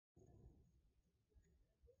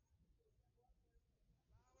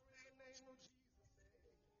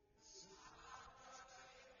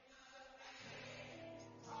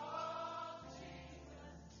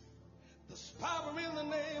in the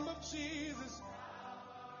name of Jesus.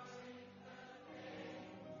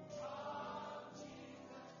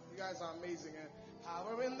 You guys are amazing, eh?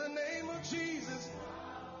 Power in the name of Jesus.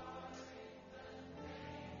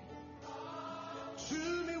 To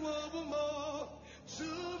me, one more. To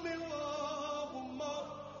me, one more.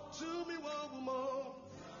 To me, one more.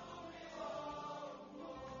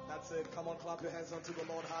 That's it. Come on, clap your hands unto the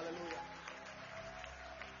Lord. Hallelujah.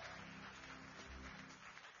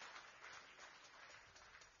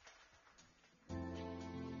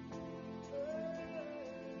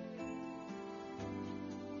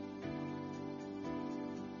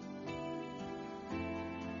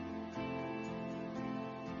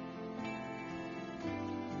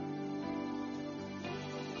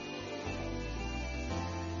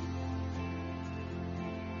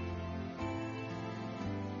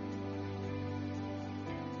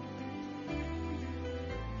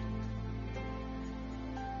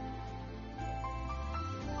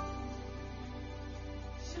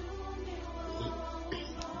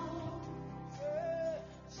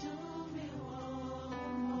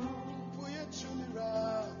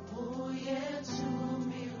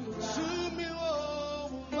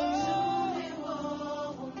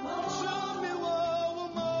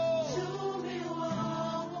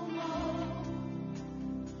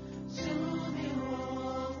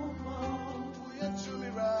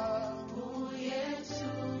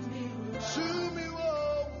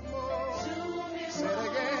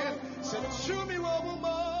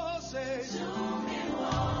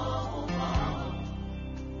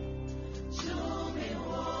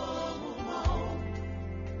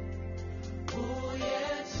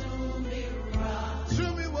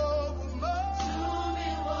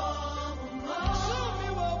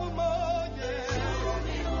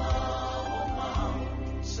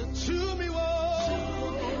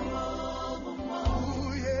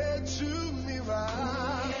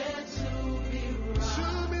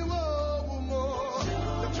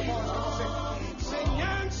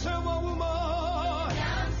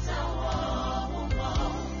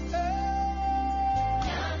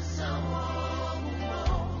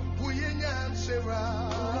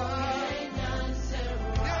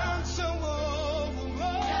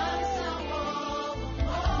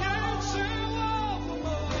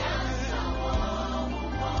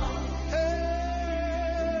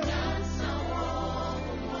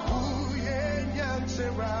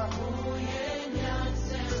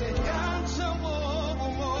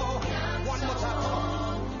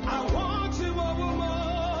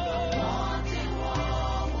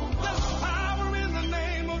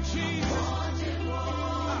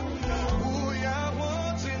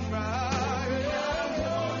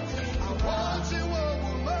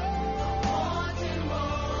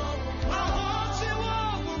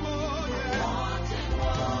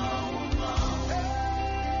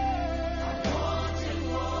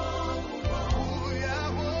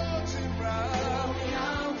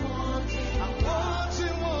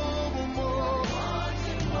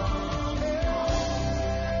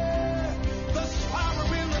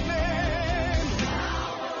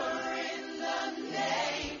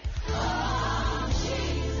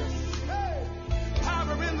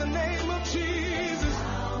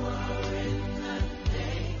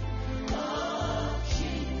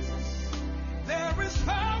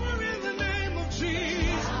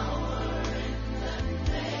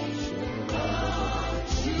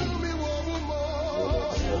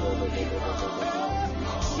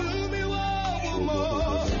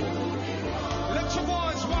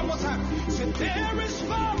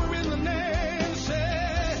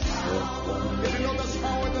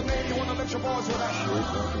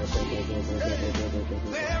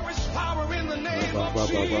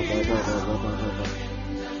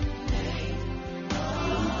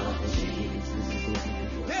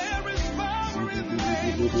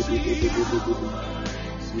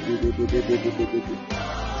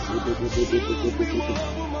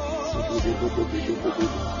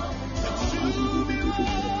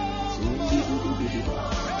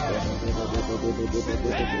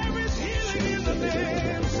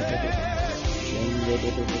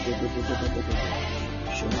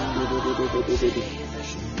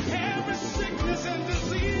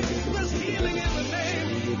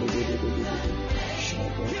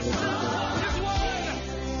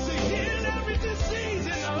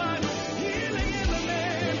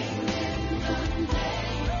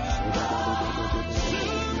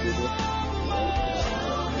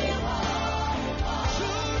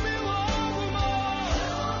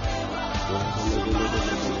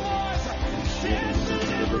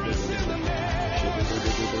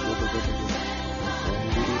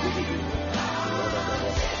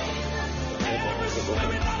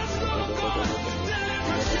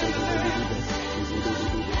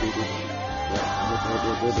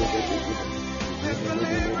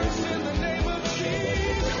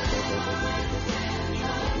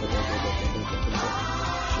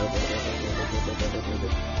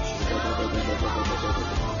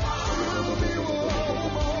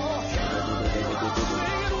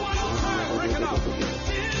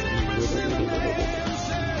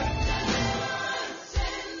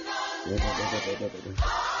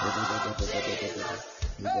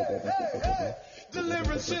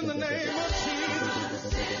 Deliverance in the name of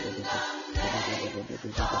Jesus.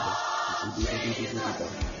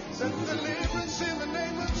 Deliverance in the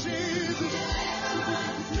name of Jesus.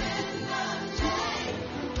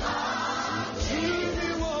 Give me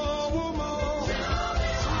one more.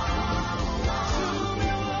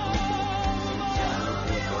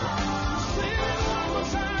 Sing it one more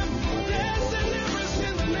time. There's deliverance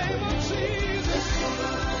in the name of Jesus.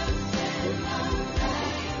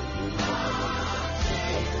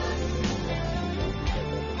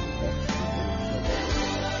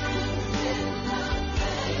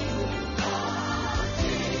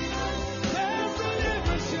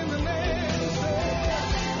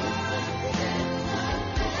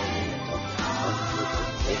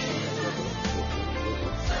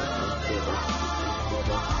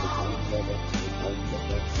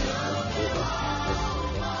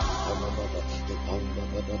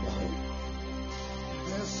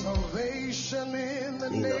 There's salvation in the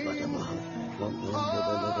name of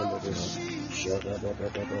Jesus.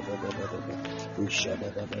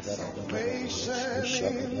 Salvation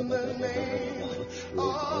in the name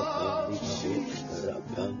of Jesus.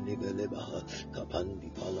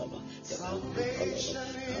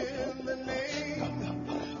 Salvation in the name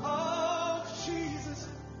of Jesus.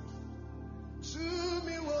 To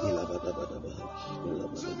me, one.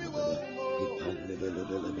 To me, one.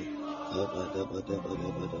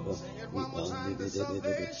 Sing it one more time. The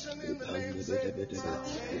salvation in the name of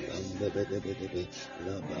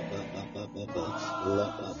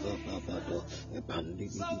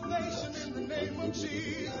salvation in the name of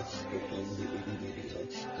Jesus.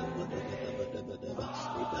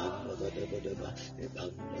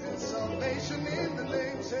 There's salvation in the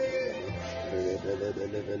name of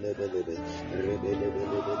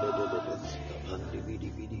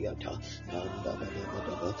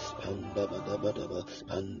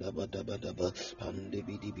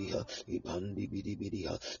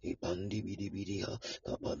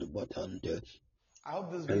I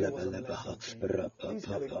hope this video was a blessing to you. Please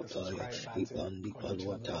click the subscribe button for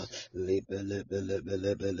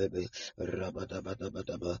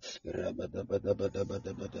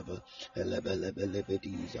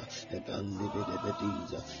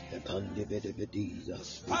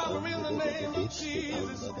power in the name of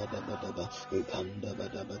Jesus.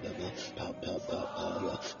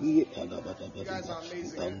 You guys are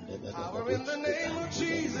amazing. Power in the name of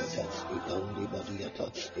Jesus.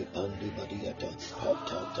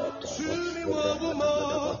 To me one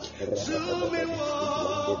more, to me one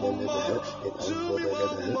more, to me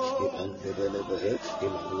one more.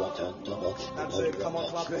 That's it. Come on,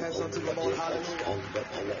 clap your hands unto the Lord.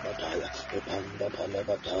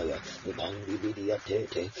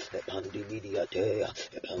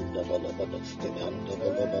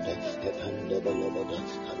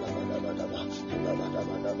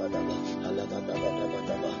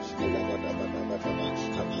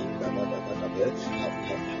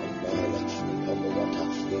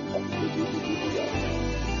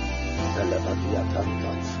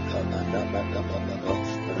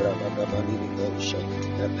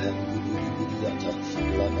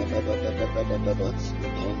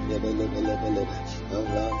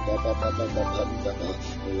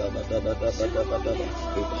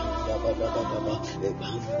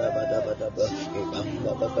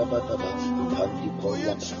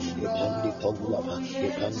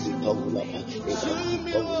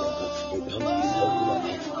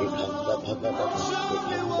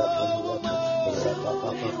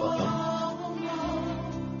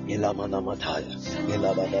 Ilamanamataya,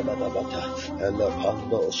 Ilabadabadabata,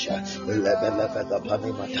 Elapandosha,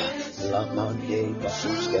 Lebelebadapanimata, Lamande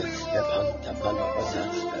Basuska, Epanta Panabata,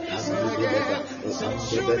 Epandebeleba,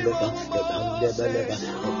 Epandebeleba, Epandebeleba,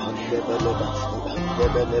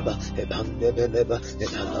 Epandebeleba, Epandebeleba, Epandebeleba,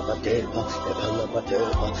 Epanabateba,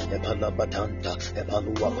 Epanabateba, Epanabatanta,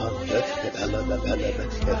 Epanuapanta, Epalabelebe,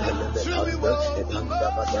 Epalabelebe,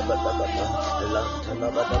 Epandabadabadabata,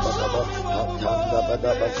 Elantanabadabadaba,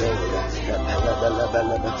 Pantandabadabata. Thank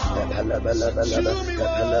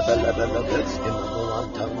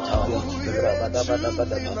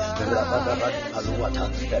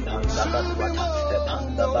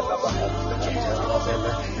you.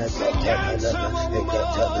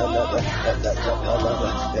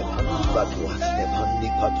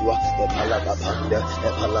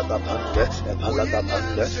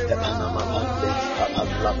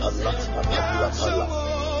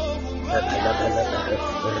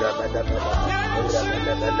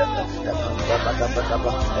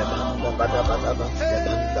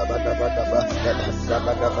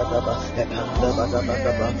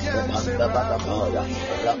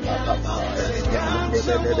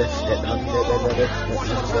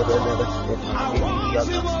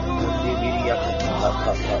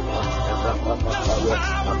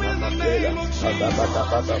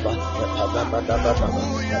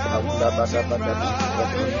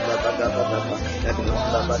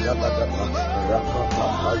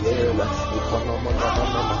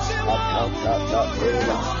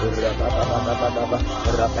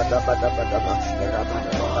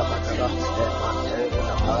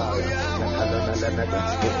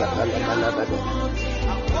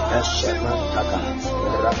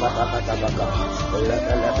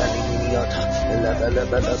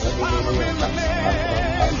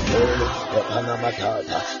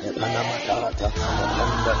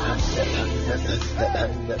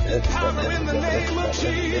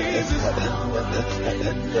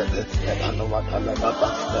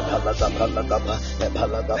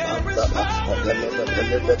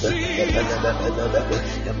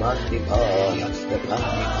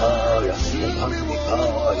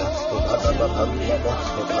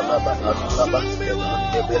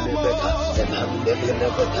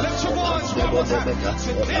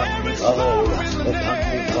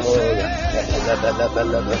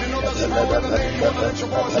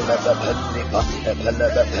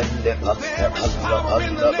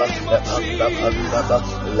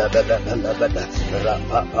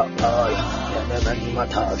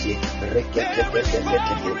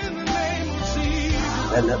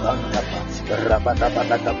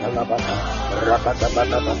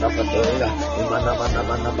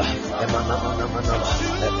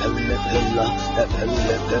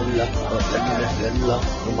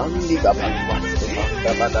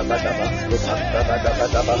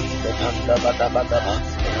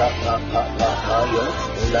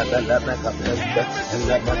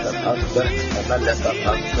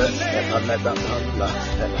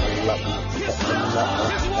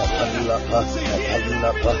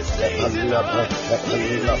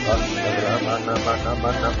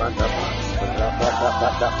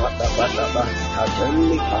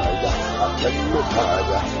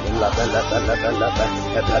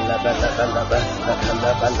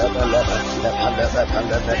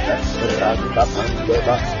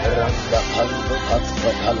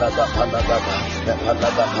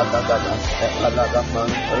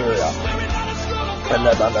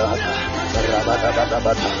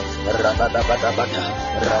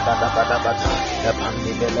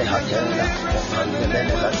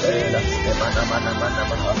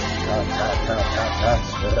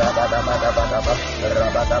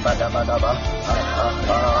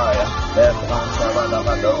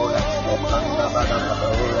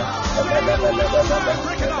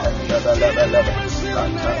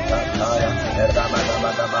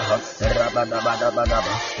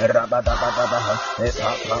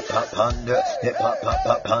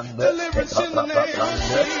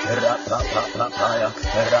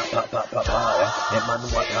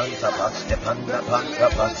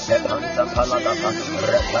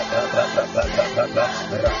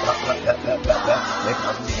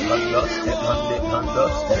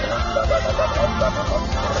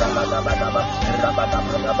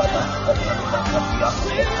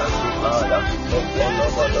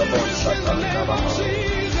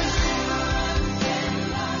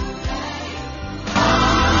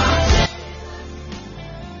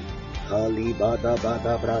 Bada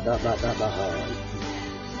bada brada bada bahai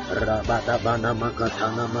rabada bana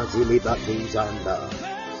makatana mazili batizanda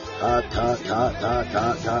ta ta ta ta ta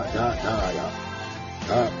ta ta ta ya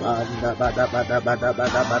banda bada bada bada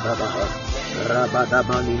bada bada bahai rabada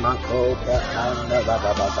mani mako pratanda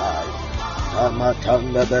bada badai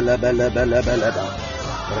amatanda bele bele bele bele ba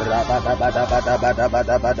rabada bada bada bada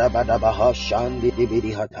bada bada bada bahashandi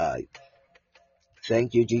dibidi hatai.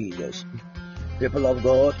 Thank you, Jesus. People of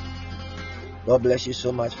God, God bless you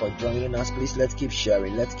so much for joining us. Please, let's keep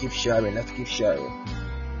sharing. Let's keep sharing. Let's keep sharing.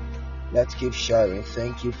 Let's keep sharing.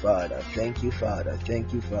 Thank you, Father. Thank you, Father.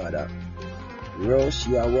 Thank you, Father. Rose,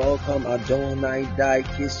 you are welcome. Adonai,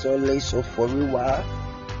 Daiki, Sole, Soforiwa,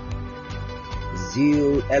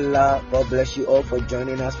 Zeal, Ella. God bless you all for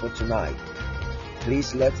joining us for tonight.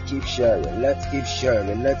 Please, let's keep sharing. Let's keep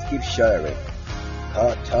sharing. Let's keep sharing.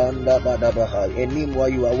 Katanda Badabaha. Enimwa,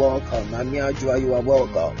 you are welcome. Namiajwa, you are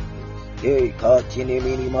welcome. Hey, Katini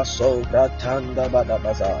Minima So Bratanda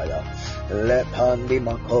Badabazaya. Lepandi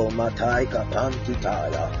Makoma Taika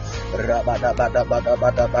Pantitaya. Rabada Bada Bada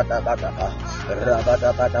Bada Bada Bada.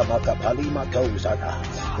 Rabada Bada Makapalima Tozada.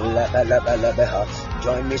 Lebelebeha.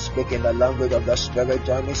 Join me speaking the language of the Spirit.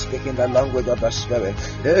 Join me speaking the language of the Spirit.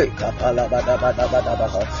 Hey, Kapala Bada Bada Bada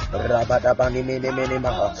Baha. Rabada Bani Mini Mini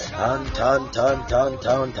Maha. Antan Tan Tan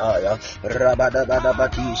Tan Taya. Rabada Bada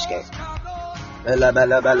Batiske.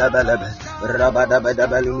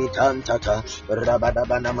 Rabadabadabalimitanata,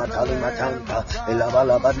 Rabadabanamatalimatanta,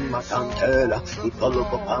 Elabalabadimatantela,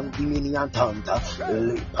 Ipolopopandiminiantanta,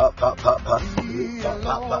 Lipa,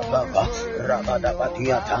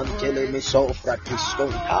 Rabadabadiatantele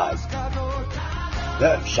misofratistontai.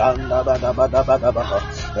 Shanda bada bada bada baha,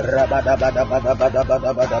 rabada bada bada bada bada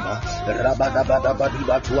bada bah, rabada bada badi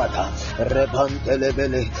batuata,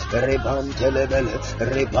 rebantelebele, rebantelebele,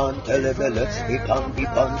 rebantelebele, ipandi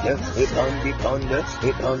pande, ipandi pande,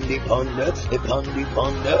 ipandi pande, ipandi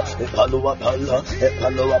pande, ipalua pala,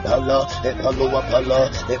 ipalua pala, ipalua pala,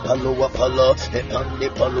 ipalua pala, ipandi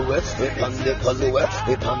palue, ipandi palue,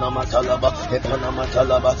 ipanama talaba,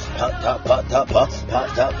 pata pata pa,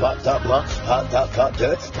 pata pata pa, pata pata.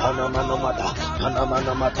 Panamanamata,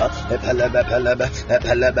 Epelebe,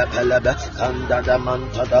 Kanda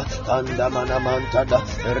Manamantada,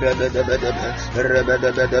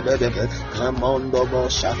 Rebedebedebe, Kamondo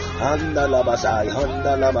Bosha, Handa Labazai.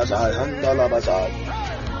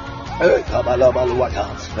 Kabalabalwata,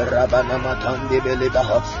 Rabanamatandi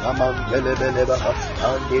Belibaha, Amantele Belebaha,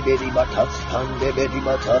 Hande Bedibata,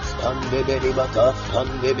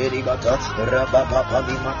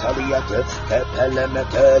 Rabapapadi Mataliate,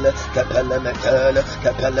 Capelemetele,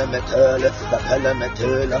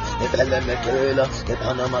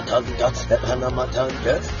 Epanamatanta,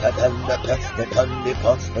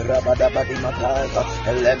 Epandipa, Rabadabadi Mataka,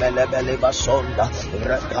 Elemelebele Sonda,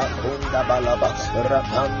 Rapakunda Balaba,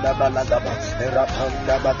 Rapanda Balagaba,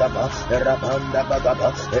 Rapanda Bagaba,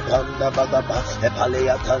 Epanda Bagaba,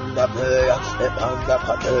 Epaleatanda Bea, Epanda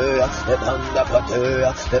Patea,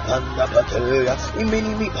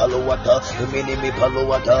 Iminimi Paluata,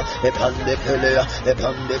 Epande Pelea,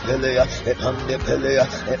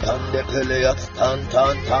 Tan,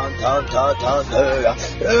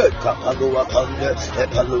 Kapalua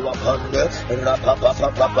Pande,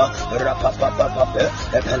 Rapapapa,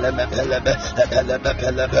 Epeleme,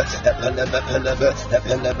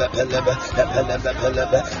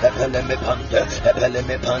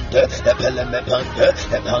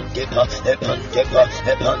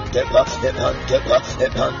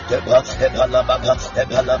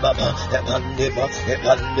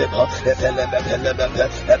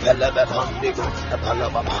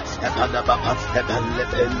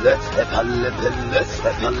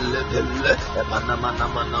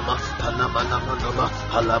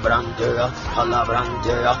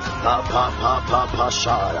 Palabrantea, Papa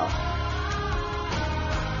Shara.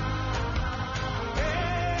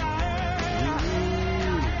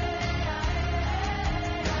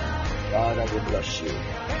 Father, we bless you.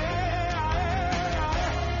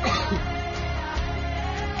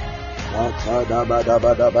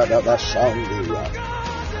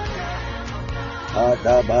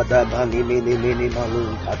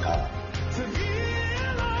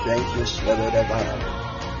 Thank you, Spirit of God.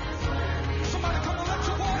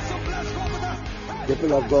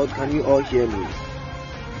 People of God, can you all hear me?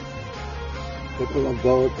 People of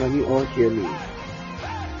God, can you all hear me?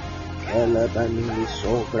 Elabani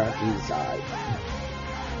Socrates,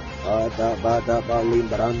 Bada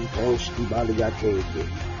Balimbrantos Kibaliateke,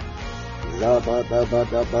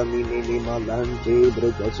 Zabada Bani Minimalante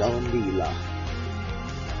Brugazambila.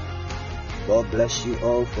 God bless you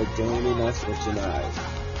all for joining us for tonight.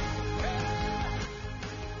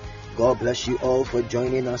 God bless you all for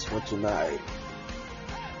joining us for tonight.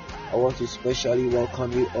 I want to specially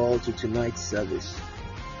welcome you all to tonight's service.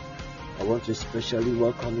 I want to specially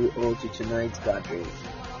welcome you all to tonight's gathering.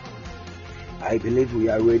 I believe we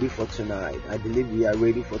are ready for tonight.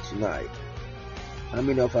 How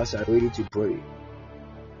many of us are ready to pray?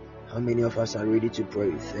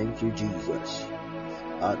 Thank you, Jesus.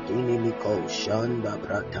 Atini Miko Shanda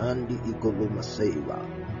Pratandi Igolumaseva.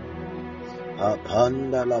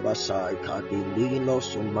 Apanda Labasai Kadilino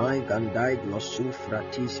Sumai Gandai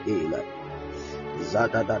Nosufratis Ele.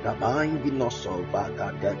 Zada da Bain Dinoso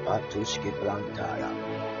Baka de Patuski Plantaya.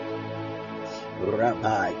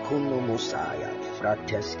 Rabbi Kuno Musaya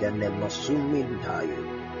Frateske Nemosumintaye.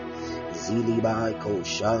 Zili Bai Ko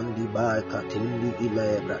Shandi Bai Katindi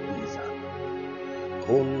Ilebra Iza.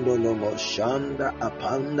 Kondolomo Shanda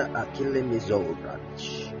Apanda Akile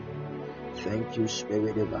Mizobrach. Thank you,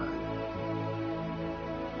 Spirit Divine.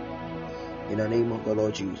 In the name of the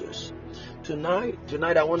Lord Jesus. Tonight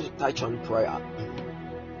I want to touch on prayer.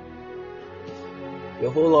 The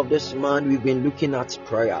whole of this month we've been looking at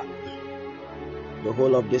prayer. The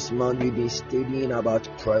whole of this month we've been studying about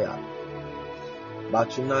prayer. But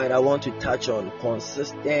tonight I want to touch on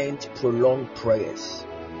consistent, prolonged prayers.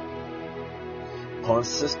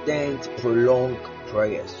 Consistent, prolonged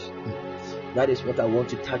prayers. That is what I want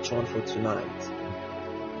to touch on for tonight.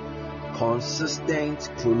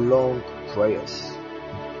 Consistent, prolonged prayers.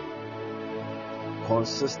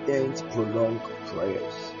 Consistent, prolonged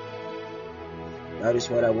prayers. That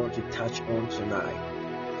is what I want to touch on tonight.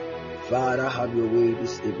 Father, have your way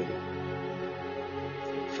this evening.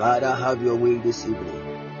 Father, have your way this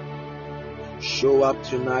evening. Show up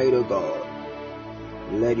tonight, O God.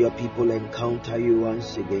 Let your people encounter you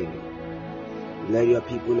once again. Let your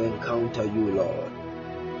people encounter you, Lord.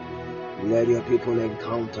 Let your people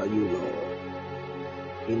encounter you, Lord.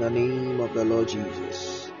 In the name of the Lord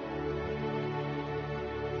Jesus.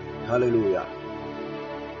 Hallelujah.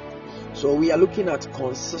 So we are looking at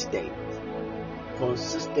consistent,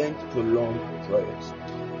 prolonged prayers.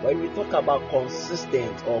 When we talk about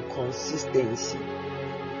consistent or consistency,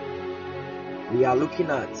 we are looking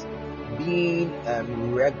at being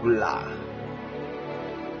regular.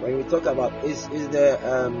 When we talk about is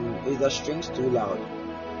the strings too loud?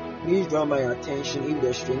 Please draw my attention if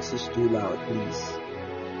the strings is too loud, please.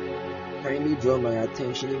 Kindly draw my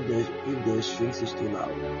attention if the strings is too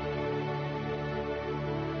loud.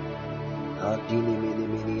 Adini mini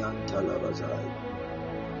mini antalabazai.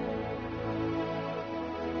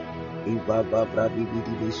 Ibaba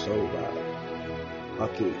brabidi soba.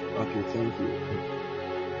 Okay, thank you.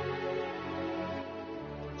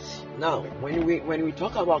 Now, when we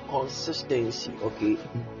talk about consistency, okay,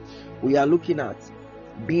 we are looking at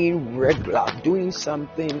being regular, doing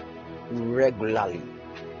something regularly.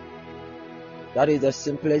 That is the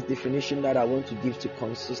simplest definition that I want to give to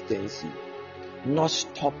consistency. Not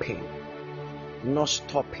stopping,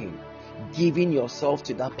 giving yourself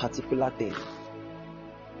to that particular thing,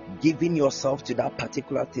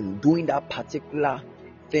 doing that particular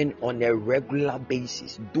thing on a regular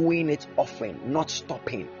basis, doing it often, not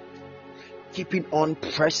stopping, keeping on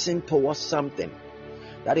pressing towards something.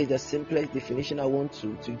 That is the simplest definition I want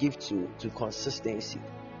to give to consistency.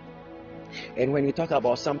 And when we talk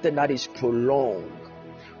about something that is prolonged,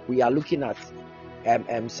 we are looking at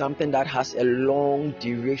something that has a long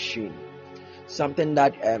duration, something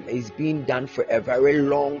that is being done for a very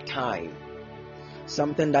long time,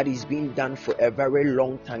 something that is being done for a very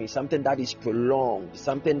long time, something that is prolonged,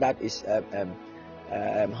 something that is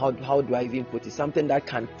how do I even put it, something that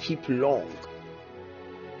can keep long.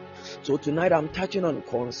 So tonight I'm touching on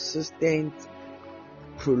consistent,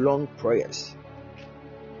 prolonged prayers.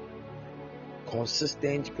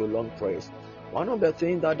 Consistent, prolonged prayers. One of the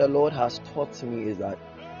things that the Lord has taught me is that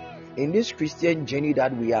in this Christian journey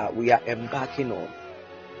that we are embarking on,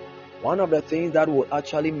 one of the things that will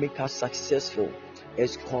actually make us successful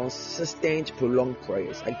is consistent, prolonged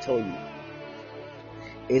prayers. I tell you,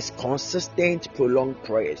 it's consistent, prolonged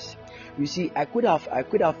prayers. You see, I could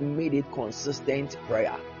have made it consistent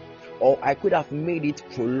prayer, or I could have made it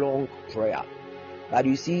prolonged prayer. But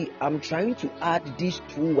you see, I'm trying to add these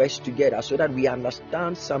two words together so that we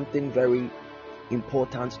understand something very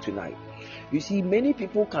important tonight. You see, many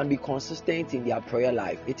people can be consistent in their prayer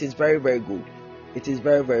life. It is very, very good. It is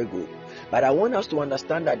very, very good. But I want us to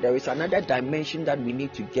understand that there is another dimension that we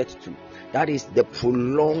need to get to. That is the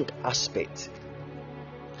prolonged aspect.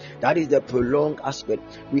 That is the prolonged aspect.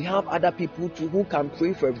 We have other people too who can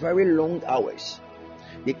pray for very long hours.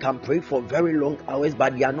 They can pray for very long hours,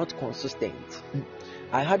 but they are not consistent.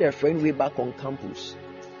 I had a friend way back on campus,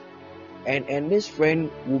 and this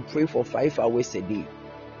friend will pray for 5 hours a day,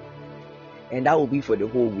 and that will be for the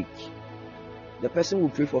whole week. The person will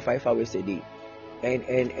pray for 5 hours a day, and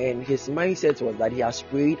his mindset was that he has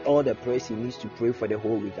prayed all the prayers he needs to pray for the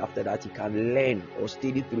whole week. After that, he can learn or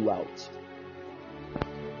study throughout.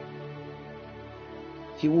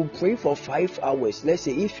 He will pray for 5 hours. Let's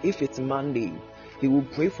say if it's Monday, he will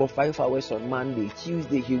pray for 5 hours on Monday.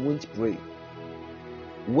 Tuesday he won't pray.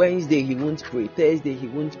 Wednesday he won't pray. Thursday he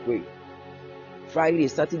won't pray. Friday,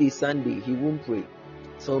 Saturday, Sunday he won't pray.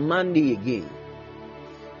 So Monday again.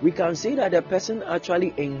 We can say that the person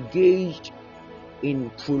actually engaged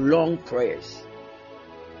in prolonged prayers,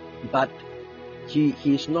 but he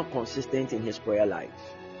is not consistent in his prayer life.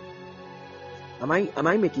 Am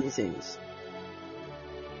I making sense?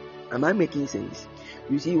 Am I making sense?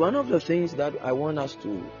 You see, one of the things that I want us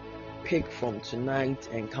to pick from tonight's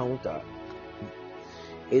encounter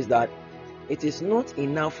is that it is not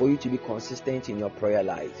enough for you to be consistent in your prayer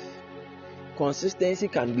life. Consistency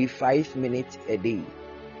can be 5 minutes a day.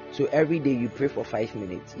 So every day you pray for 5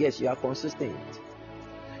 minutes. Yes, you are consistent.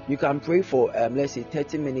 You can pray for let's say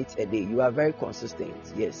 30 minutes a day. You are very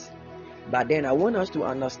consistent. Yes. But then I want us to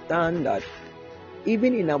understand that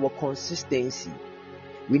even in our consistency,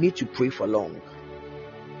 we need to pray for long.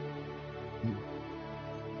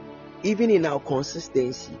 Even in our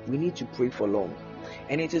consistency, we need to pray for long.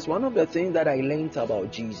 And it is one of the things that I learned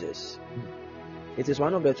about Jesus. It is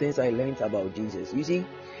one of the things I learned about Jesus. You see,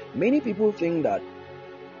 many people think that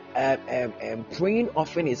praying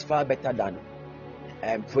often is far better than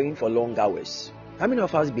praying for long hours. How many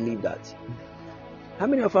of us believe that? How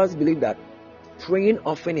many of us believe that praying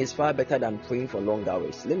often is far better than praying for long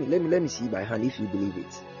hours? Let me see my hand if you believe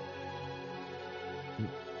it.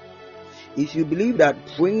 If you believe that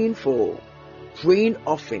praying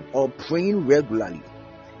often or praying regularly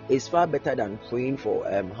is far better than praying for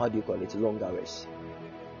long hours.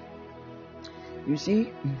 You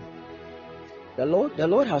see, the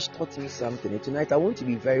Lord has taught me something. And tonight I want to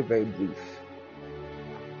be very, very brief.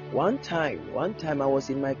 One time I was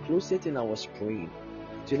in my closet and I was praying.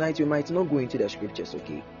 Tonight you might not go into the scriptures,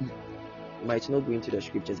 okay? You might not go into the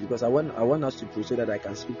scriptures because I want us to pray so that I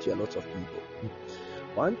can speak to a lot of people.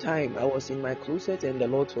 One time I was in my closet and the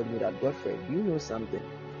Lord told me that, Godfred, do you know something?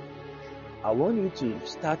 I want you to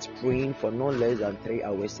start praying for no less than 3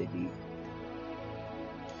 hours a day.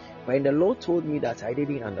 When the Lord told me that, I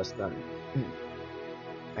didn't understand.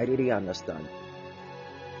 I didn't understand.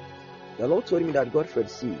 The Lord told me that, Godfred,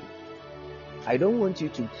 see, I don't want you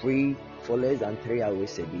to pray for less than 3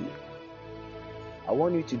 hours a day. I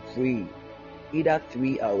want you to pray either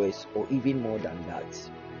 3 hours or even more than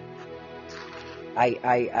that.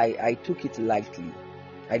 I took it lightly.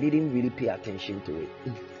 I didn't really pay attention to it.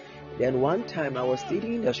 Then one time I was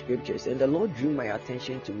studying the scriptures and the Lord drew my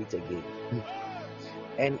attention to it again.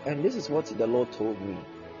 And this is what the Lord told me.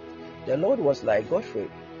 The Lord was like,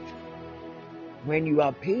 Godfred, when you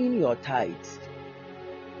are paying your tithes,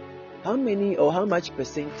 how much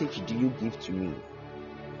percentage do you give to me?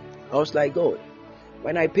 I was like, God,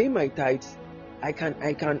 when I pay my tithes, I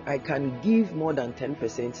can give more than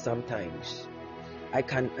 10% sometimes. I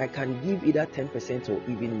can give either 10% or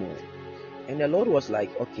even more. And the Lord was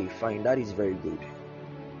like, okay, fine, that is very good.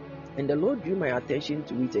 And the Lord drew my attention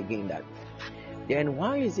to it again, that then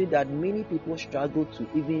why is it that many people struggle to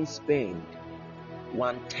even spend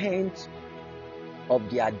 1/10 of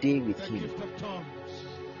their day with Him?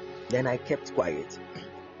 Then I kept quiet.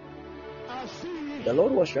 The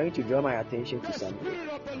Lord was trying to draw my attention to something,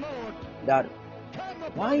 that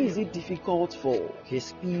why is it difficult for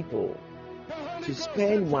His people to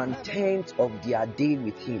spend 1/10 of their day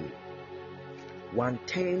with Him?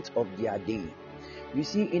 1/10 of their day. You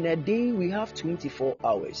see, in a day we have 24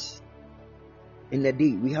 hours. In a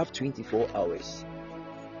day we have 24 hours.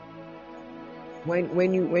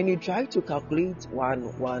 When you try to calculate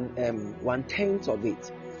 1/10 of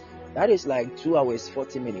it, that is like 2 hours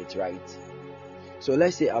 40 minutes, right? So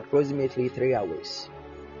let's say approximately 3 hours.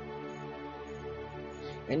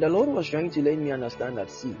 And the Lord was trying to let me understand that,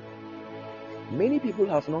 see, many people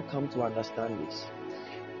have not come to understand this.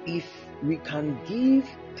 If we can give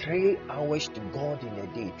 3 hours to God in a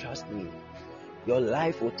day, trust me, your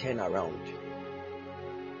life will turn around.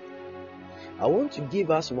 I want to give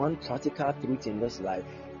us one practical truth in this life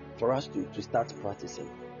for us to start practicing.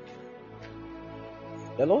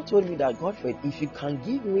 The Lord told me that, Godfred, if you can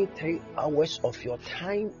give me 3 hours of your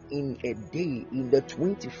time in a day, in the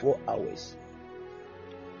 24 hours,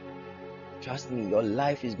 trust me, your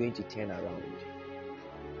life is going to turn around.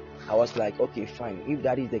 I was like, okay, fine. If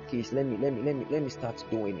that is the case, let me start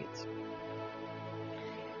doing it.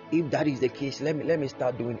 If that is the case, let me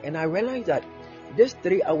start doing it. And I realized that these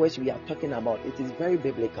 3 hours we are talking about, it is very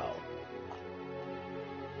biblical.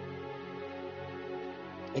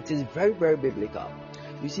 It is very, very biblical.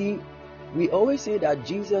 You see, we always say that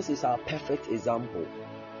Jesus is our perfect example.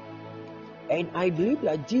 And I believe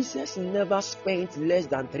that Jesus never spent less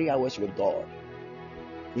than 3 hours with God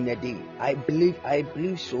in a day. I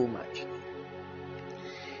believe so much.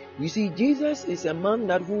 You see, Jesus is a man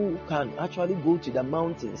who can actually go to the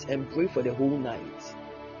mountains and pray for the whole night.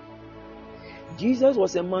 Jesus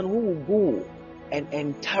was a man who would go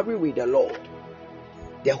and tarry with the Lord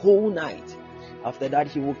the whole night. After that,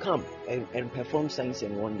 he will come and perform signs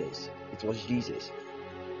and wonders. It was Jesus.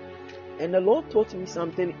 And the Lord taught me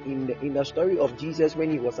something in the story of Jesus when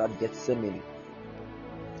he was at Gethsemane.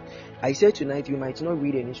 I said tonight you might not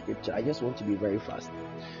read any scripture. I just want to be very fast.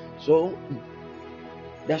 So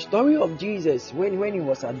the story of Jesus when he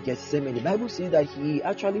was at Gethsemane, the Bible says that he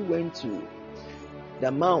actually went to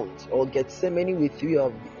the mount or Gethsemane with three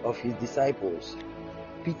of his disciples,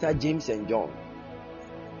 Peter, James, and John.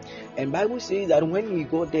 And Bible says that when he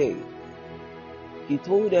got there, he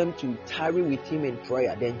told them to tarry with him in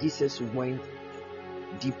prayer. Then Jesus went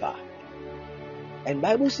deeper. And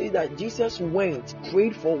Bible says that Jesus went,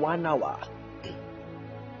 prayed for 1 hour.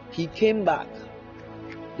 He came back.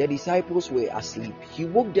 The disciples were asleep. He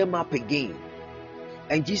woke them up again.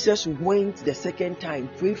 And Jesus went the second time,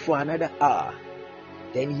 prayed for another hour.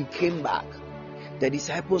 Then he came back. The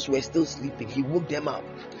disciples were still sleeping. He woke them up.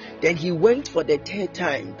 Then he went for the third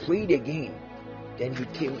time, prayed again. Then he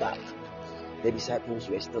came back. The disciples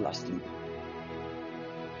were still asleep.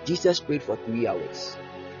 Jesus prayed for 3 hours.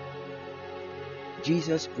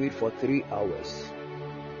 Jesus prayed for 3 hours.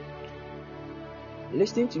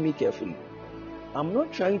 Listen to me carefully. I'm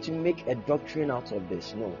not trying to make a doctrine out of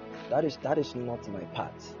this. No, that is not my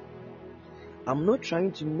part. I'm not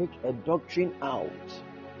trying to make a doctrine out.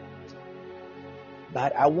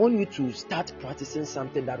 But I want you to start practicing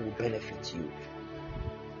something that will benefit you.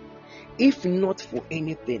 If not for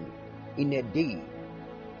anything, in a day,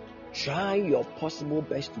 try your possible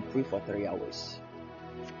best to pray for 3 hours.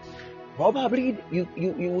 Probably you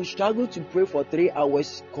will struggle to pray for 3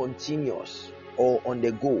 hours continuous or on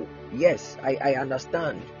the go. Yes, I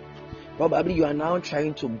understand. Probably you are now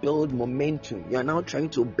trying to build momentum. You are now trying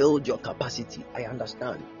to build your capacity. I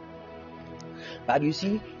understand. But you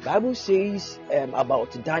see, Bible says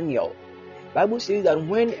about Daniel. Bible says that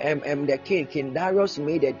when the King Darius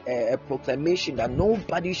made a proclamation that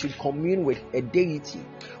nobody should commune with a deity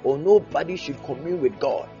or nobody should commune with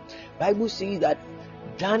God. Bible says that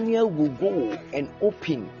Daniel will go and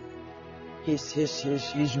open his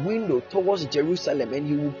window towards Jerusalem and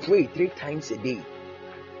he will pray 3 times a day.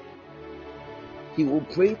 He will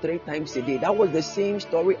pray 3 times a day. That was the same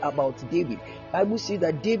story about David. Bible says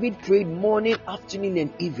that David prayed morning, afternoon,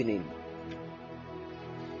 and evening.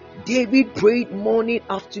 David prayed morning,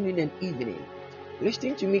 afternoon, and evening.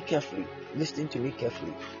 Listen to me carefully. Listen to me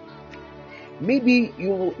carefully. Maybe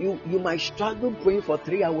you might struggle praying for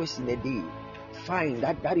 3 hours in a day. Fine,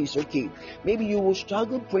 that is okay. Maybe you will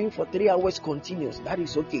struggle praying for 3 hours continuous. That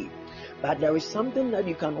is okay. But there is something that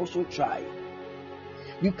you can also try.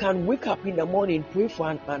 You can wake up in the morning, pray for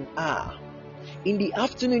an hour. In the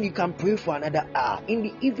afternoon, you can pray for another hour. In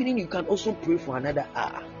the evening, you can also pray for another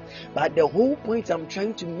hour. But the whole point I'm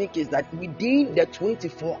trying to make is that within the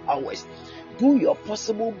 24 hours, do your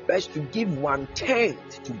possible best to give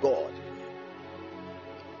 1/10 to God.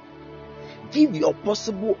 Give your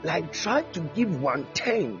possible, try to give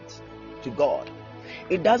 1/10 to God.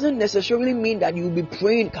 It doesn't necessarily mean that you'll be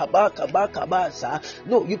praying kaba, sir.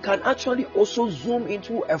 No, you can actually also zoom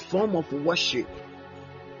into a form of worship.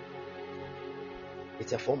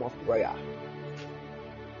 It's a form of prayer.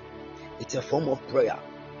 It's a form of prayer.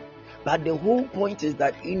 But the whole point is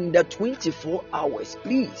that in the 24 hours,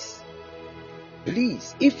 please,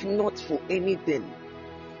 if not for anything,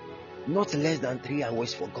 not less than 3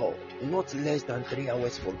 hours for God. Not less than 3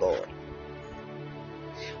 hours for God.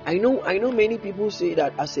 I know many people say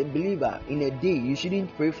that as a believer in a day you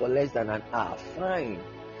shouldn't pray for less than an hour. Fine.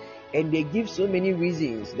 And they give so many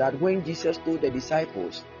reasons that when Jesus told the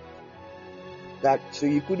disciples that so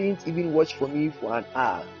you couldn't even watch for me for an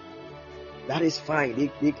hour. That is fine.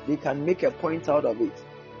 They can make a point out of it.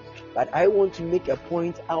 But I want to make a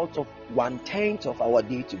point out of 1/10 of our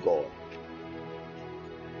day to God.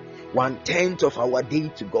 1/10 of our day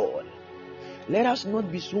to God. Let us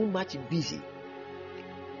not be so much busy.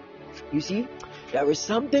 You see, there is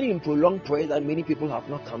something in prolonged prayer that many people have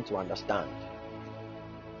not come to understand.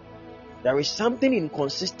 There is something in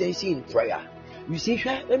consistency in prayer. You see,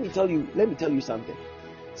 let me tell you something.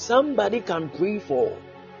 Somebody can pray for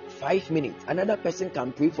 5 minutes. Another person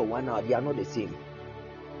can pray for 1 hour. They are not the same.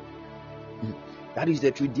 That is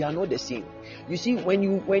the truth. They are not the same. You see, when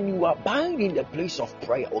you are bound in the place of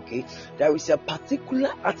prayer, okay, there is a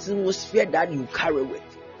particular atmosphere that you carry with.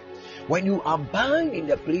 When you are bound in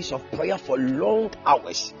the place of prayer for long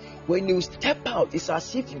hours, when you step out, it's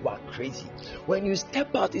as if you are crazy. When you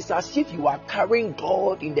step out, it's as if you are carrying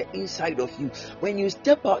God in the inside of you. When you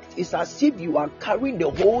step out, it's as if you are carrying the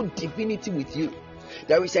whole divinity with you.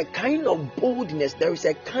 There is a kind of boldness, there is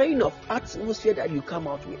a kind of atmosphere that you come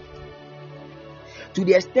out with. To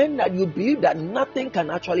the extent that you believe that nothing can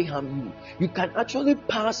actually harm you. You can actually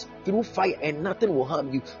pass through fire and nothing will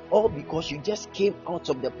harm you. All because you just came out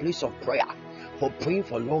of the place of prayer for praying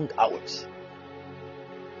for long hours.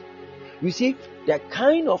 You see, the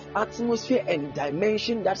kind of atmosphere and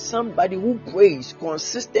dimension that somebody who prays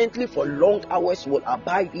consistently for long hours will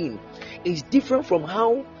abide in is different from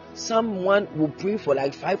how someone will pray for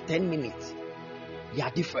like 5-10 minutes. They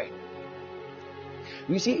are different.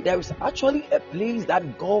 You see, there is actually a place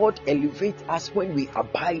that God elevates us when we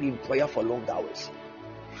abide in prayer for long hours.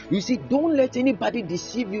 You see, don't let anybody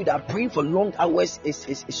deceive you that praying for long hours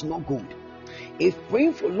is not good. If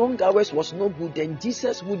praying for long hours was not good, then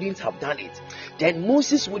Jesus wouldn't have done it. Then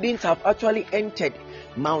Moses wouldn't have actually entered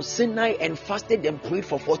Mount Sinai and fasted and prayed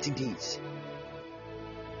for 40 days.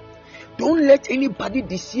 Don't let anybody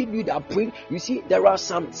deceive you that praying. You see, there are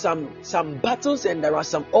some battles and there are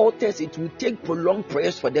some altars. It will take prolonged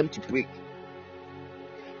prayers for them to pray.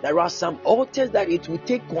 There are some altars that it will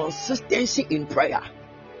take consistency in prayer.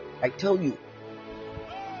 I tell you,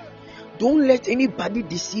 don't let anybody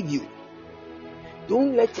deceive you.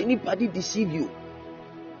 Don't let anybody deceive you.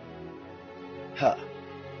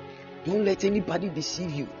 Don't let anybody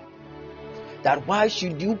deceive you. That why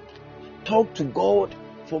should you talk to God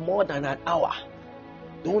for more than an hour?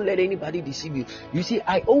 Don't let anybody deceive you. You see,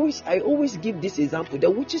 I always give this example.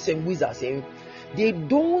 The witches and wizards saying they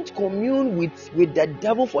don't commune with the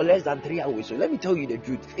devil for less than 3 hours. So let me tell you the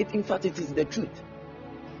truth. In fact, it is the truth.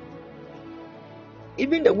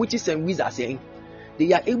 Even the witches and wizards saying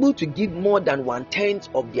they are able to give more than 1/10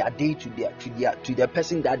 of their day to the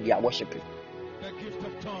person that they are worshiping.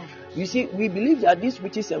 You see, we believe that these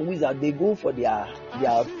witches and wizards, they go for their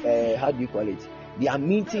how do you call it? Their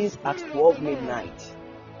meetings at 12 midnight,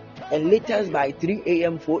 and latest by 3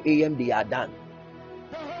 a.m., 4 a.m. they are done.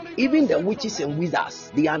 Even the witches and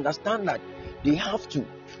wizards, they understand that they have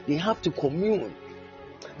to commune,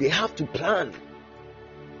 they have to plan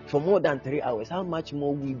for more than 3 hours. How much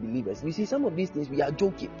more we believers? You see, some of these things we are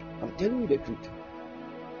joking. I'm telling you the truth.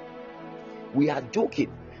 We are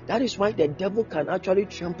joking. That is why the devil can actually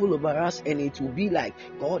trample over us, and it will be like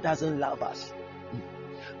God doesn't love us.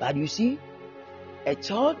 But you see, a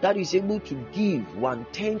child that is able to give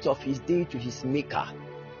 1/10 of his day to his maker,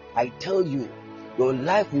 I tell you, your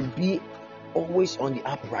life will be always on the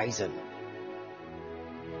uprising.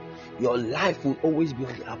 Your life will always be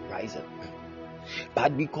on the uprising.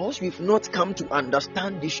 But because we've not come to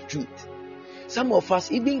understand this truth, some of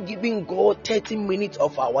us even giving God 30 minutes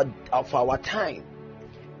of our time,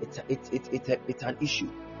 it's an issue.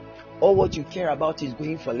 All what you care about is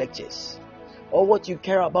going for lectures. All what you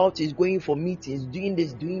care about is going for meetings, doing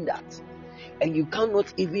this, doing that, and you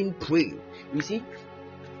cannot even pray. You see,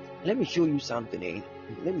 let me show you something.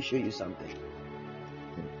 Let me show you something.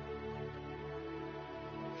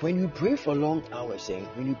 When you pray for long hours,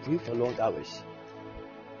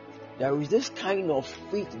 there is this kind of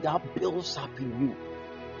faith that builds up in you.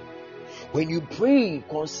 When you pray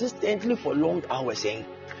consistently for long hours,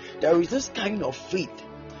 there is this kind of faith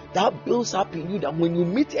that builds up in you that when you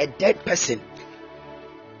meet a dead person,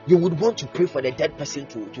 you would want to pray for the dead person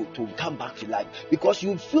to come back to life, because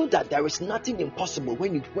you feel that there is nothing impossible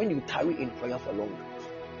when you tarry in prayer for long.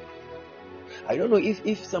 I don't know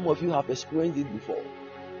if some of you have experienced it before.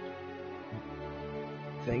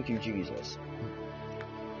 Thank you, Jesus.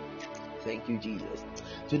 Thank you, Jesus.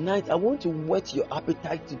 Tonight, I want to whet your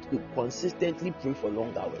appetite to consistently pray for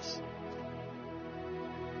long hours.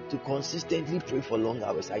 To consistently pray for long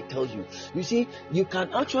hours, I tell you. You see, you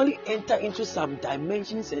can actually enter into some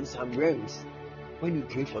dimensions and some realms when you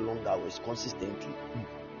pray for long hours consistently.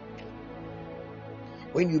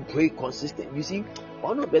 When you pray consistently, you see,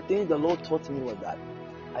 one of the things the Lord taught me was that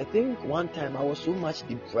I think one time I was so much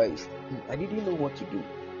depressed, I didn't know what to do.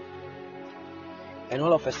 And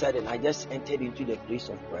all of a sudden, I just entered into the place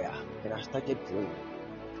of prayer and I started praying.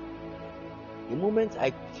 The moment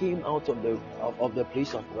I came out of the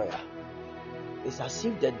place of prayer, it's as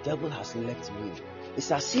if the devil has left me. It's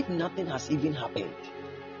as if nothing has even happened.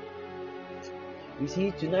 You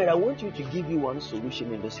see, tonight I want you to give you one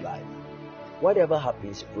solution in this life. Whatever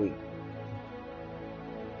happens, pray.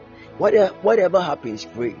 Whatever happens,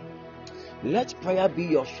 pray. Let prayer be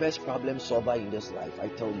your first problem solver in this life, I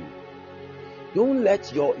tell you. Don't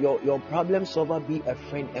let your problem solver be a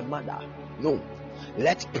friend, a mother. No.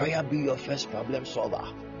 Let prayer be your first problem solver.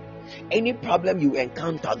 Any problem you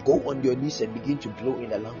encounter, go on your knees and begin to blow in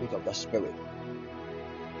the language of the Spirit.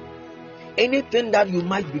 Anything that you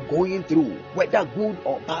might be going through, whether good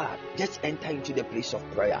or bad, just enter into the place of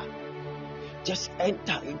prayer. Just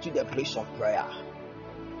enter into the place of prayer.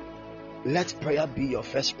 Let prayer be your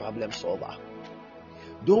first problem solver.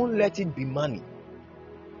 Don't let it be money.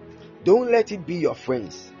 Don't let it be your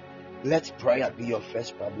friends. Let prayer be your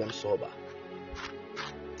first problem solver.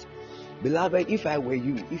 Beloved, if I were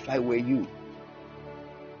you,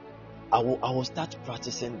 I will start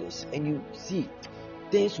practicing this, and you see,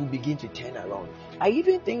 things will begin to turn around. I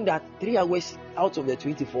even think that 3 hours out of the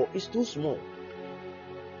 24 is too small.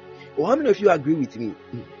 Or how many of you agree with me?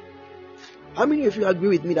 How many of you agree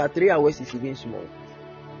with me that 3 hours is even small?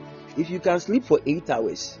 If you can sleep for 8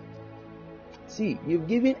 hours, see, you've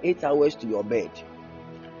given 8 hours to your bed,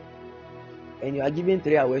 and you are giving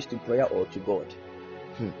 3 hours to prayer or to God.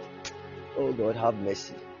 Oh God, have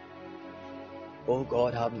mercy. Oh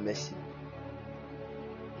God, have mercy.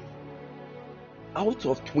 Out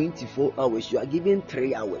of 24 hours, you are giving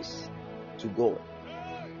 3 hours to God.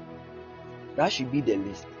 That should be the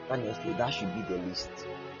least. Honestly, that should be the least.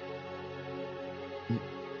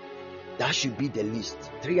 That should be the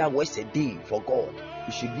least. 3 hours a day for God.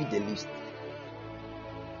 It should be the least.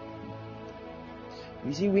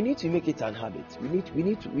 You see, we need to make it an habit. We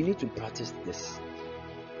need to practice this.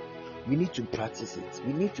 We need to practice it.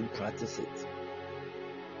 We need to practice it.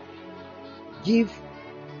 Give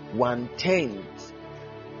 1/10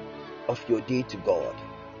 of your day to God.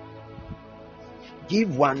 Give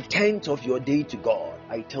 1/10 of your day to God.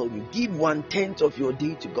 I tell you, give 1/10 of your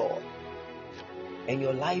day to God, and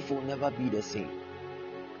your life will never be the same.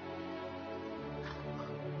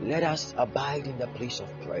 Let us abide in the place of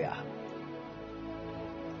prayer.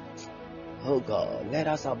 Oh God, let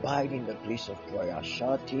us abide in the place of prayer.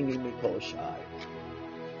 Shatini Mikoshai.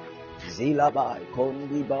 Zilabai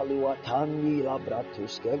Kondi Baluatani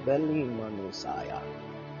Labratuske Veli Manusaya.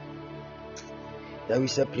 There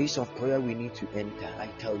is a place of prayer we need to enter, I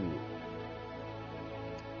tell you.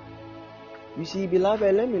 You see,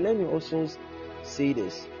 beloved, let me also say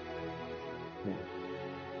this.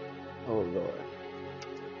 Oh Lord.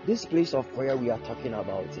 This place of prayer we are talking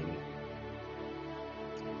about,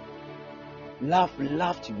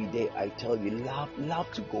 love to be there, I tell you.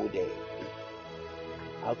 Love to go there.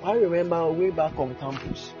 I quite remember way back on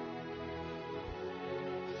campus,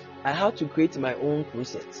 I had to create my own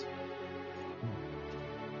closet.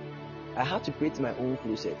 I had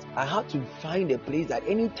to find a place that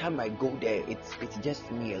anytime I go there, it's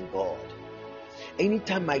just me and God.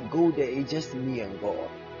 Anytime I go there, it's just me and God.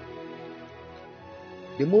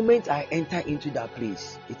 The moment I enter into that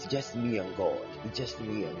place, it's just me and God. It's just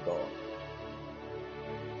me and God.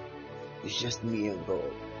 It's just me and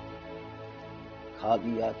God. I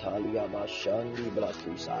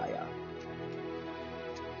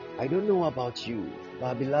don't know about you,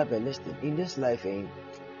 but beloved, listen, in this life,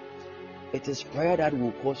 it is prayer that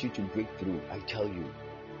will cause you to break through, I tell you.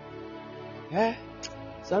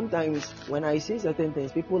 Sometimes when I say certain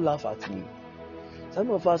things, people laugh at me.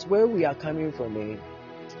 Some of us, where we are coming from,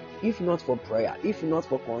 if not for prayer, if not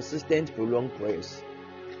for consistent, prolonged prayers,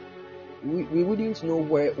 we wouldn't know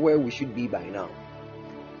where we should be by now.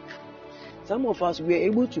 Some of us were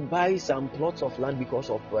able to buy some plots of land because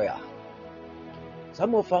of prayer.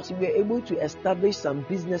 Some of us were able to establish some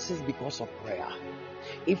businesses because of prayer.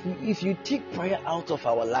 If you take prayer out of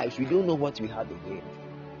our lives, we don't know what we have again.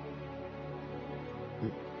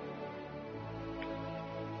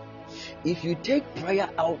 If you take prayer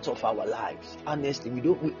out of our lives, honestly,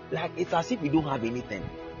 it's as if we don't have anything.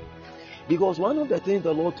 Because one of the things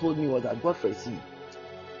the Lord told me was that, Godfred, see,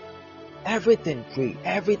 everything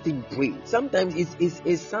pray. Sometimes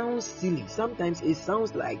it sounds silly. Sometimes it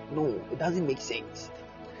sounds like, no, it doesn't make sense.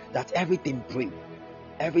 That everything pray.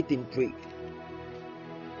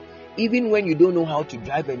 Even when you don't know how to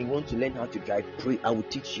drive and you want to learn how to drive, pray. I will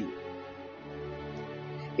teach you.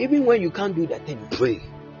 Even when you can't do that thing, pray.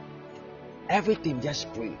 Everything,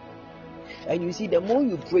 just pray. And you see, the more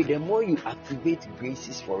you pray, the more you activate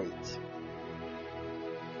graces for it.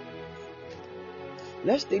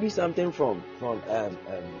 Let's study something from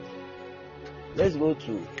let's go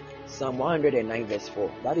to Psalm 109 verse 4.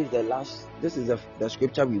 That is the last. This is the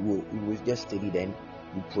scripture we will just study, then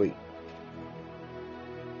we pray.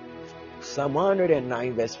 Psalm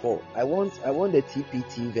 109 verse 4. I want the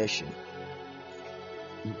TPT version.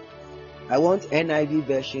 I want NIV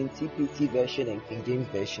version, TPT version, and King James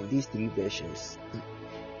version. These three versions.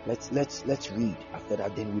 Let's read. After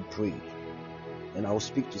that, then we pray. And I'll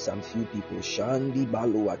speak to some few people. Shandi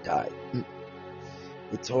Baluatai.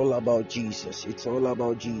 It's all about Jesus. It's all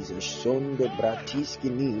about Jesus. Sonde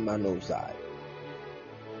Bratiskini Manozai.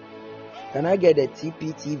 Can I get a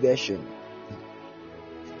TPT version?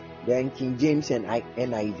 Then King James and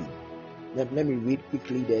NIV. Let me read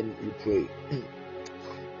quickly, then we pray.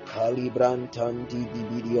 Kalibrantanti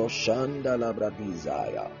Dibidio Shanda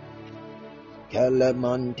Labradizaya.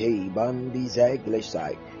 Kelemante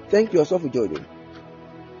Bandizeglesai. Thank you, Osofu Jordan.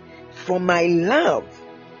 For my love,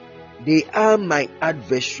 they are my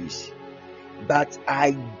adversaries, but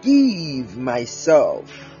I give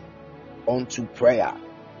myself unto prayer.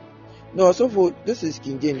 No, so for this is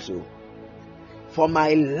King James. So, for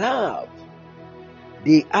my love,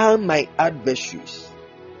 they are my adversaries,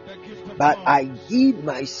 but I give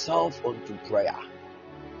myself unto prayer.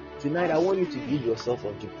 Tonight I want you to give yourself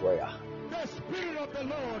unto prayer.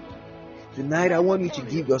 Tonight I want you to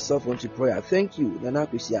give yourself unto prayer. Thank you, Nana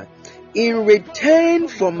Kusia. In return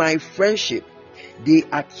for my friendship, they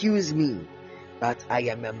accuse me, but I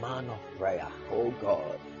am a man of prayer. Oh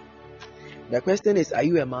God. The question is, are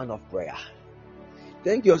you a man of prayer?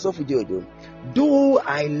 Thank you yourself, Jojo. Though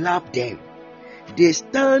I love them, they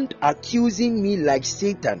stand accusing me like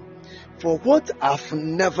Satan for what I've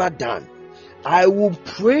never done. I will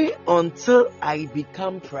pray until I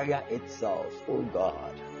become prayer itself. Oh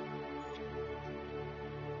God.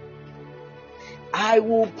 I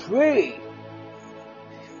will pray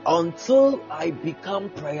until I become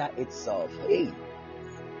prayer itself. Hey.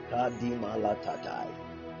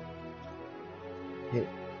 Hey.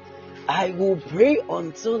 I will pray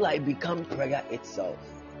until I become prayer itself.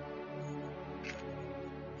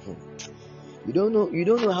 You don't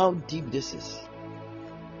know how deep this is.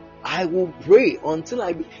 I will pray until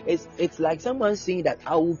it's like someone saying that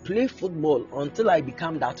I will play football until I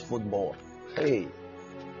become that football. Hey.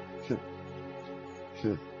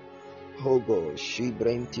 Oh God,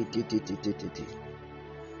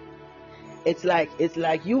 it's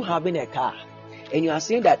like you having a car and you are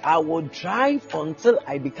saying that I will drive until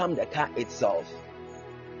I become the car itself.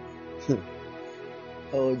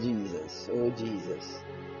 Oh Jesus, oh Jesus.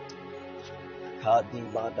 I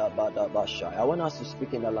want us to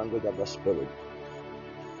speak in the language of the Spirit.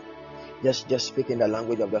 Just speak in the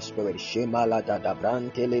language of the Spirit.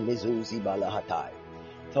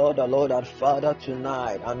 Tell the Lord that, Father,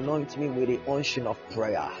 tonight anoint me with the unction of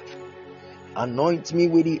prayer. Anoint me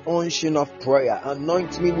with the unction of prayer.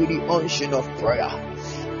 Anoint me with the unction of prayer.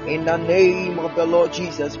 In the name of the Lord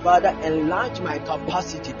Jesus, Father, enlarge my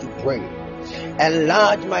capacity to pray.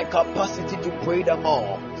 Enlarge my capacity to pray the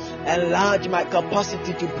more. Enlarge my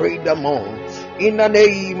capacity to pray the more. In the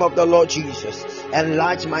name of the Lord Jesus,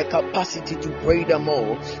 enlarge my capacity to pray the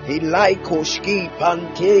more. Ilaikoshki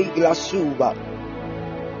pante glasuba.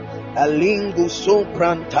 Alingu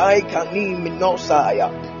soprantai kanim nosaya.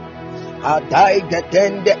 Adai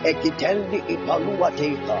gatende ekitende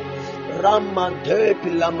ipaluateka. Ramante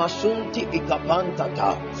pilamasunti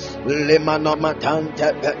ikapantata. Lemana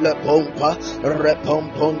matante pele pompa.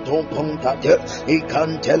 Repomponton pontate.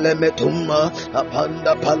 Ikantele metuma.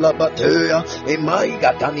 Apanda palabatea. Imai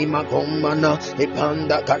gatani magomana.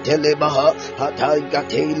 Ipanda katele baha. Hatai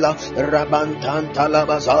gatela. Rabantanta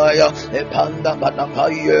labazaya. Ipanda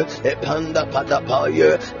padapaye. Ipanda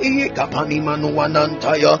padapaye. Ikapani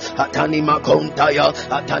manuanantaya. Atani makontaya.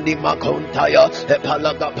 Atani makontaya.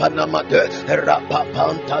 Epalaga panama.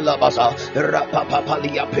 Rapapantalabasa,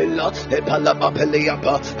 Rapapalia Pilla,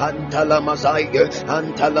 Epalapapeliapa, Antalamazaiga,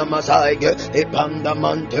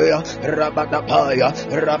 Epandamantea, Rabadapaya,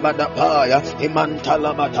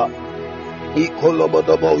 Imantalamata.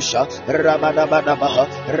 Ikolobodobosha, Rabadabadabaha,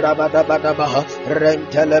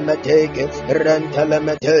 Rentelemeteke,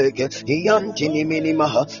 Yantini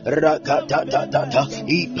Minimaha, Rakatatata,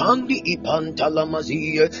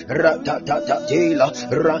 Ipantalamazie, Ratatatila,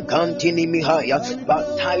 Rakantini Mihaya.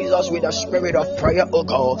 Baptize us with the spirit of prayer, O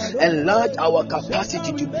God. Enlarge our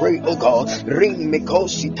capacity to pray, O God. Ring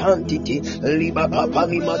Mikosi Tantiti, Liba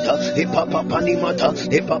Papanimata, Ipapa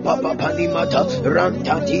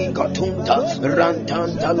Rantati Katunta.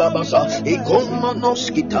 Rantanta labasa,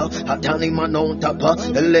 Ikomanoskita, Hatani Manontapa,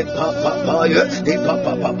 Lepapapaya,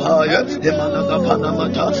 Epapapapaya, Emanaga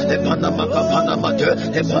Panamata, Epanamaka Panamata,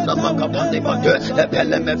 Epanamaka Panimata,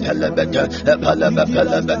 Epelemepelebete,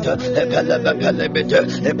 Epalebepelebete, Epelebepelebete,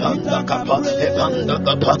 Epandakapa,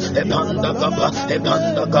 Epandakapa, Epandakapa,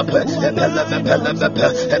 Epandakapa,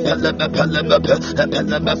 Epelebepelebepe, Epelebepelebepe,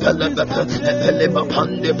 Epelebepelebepe,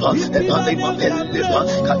 Epelebapandepa, Epalebapelebepa,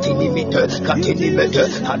 Katinimite. Katinimete,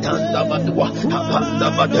 Hatanda Badua, Hapanda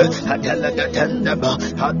Bade, Hatelegatendaba,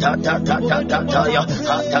 Hatatatataya,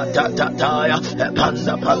 Hatatatataya,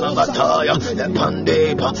 Epanda Palamataya,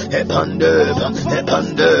 Epandeba,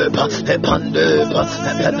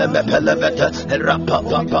 Epelebepelebete,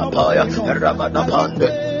 Rapapapapaya, Rabadapande.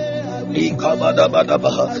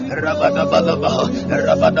 Ikabadabadabaha, rabadabalabaha,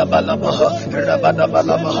 rabadabalabaha,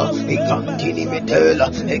 rabadabalabaha, ikantinimitela,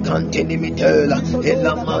 ikantinimitela,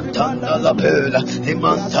 ilamantanda la pela,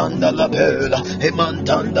 imantanda la pela,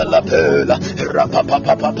 imantanda la pela,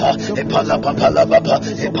 rapapapapa, ipalapapalabapa,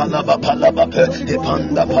 ipalapapalabapa,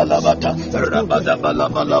 ipanda palabata,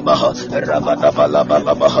 rabadabalabalabaha,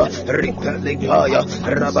 rabadabalabalabaha, rikalikaya,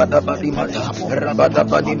 rabadabadimata,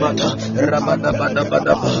 rabadabadimata,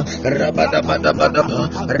 rabadabadabadaba, rabadabadabadaba,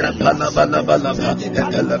 rapalabalabalaba,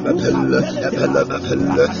 epelebepele,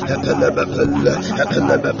 epelebepele, epelebepele,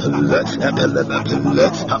 epelebepele, epelebepele,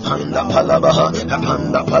 apanda palabaha,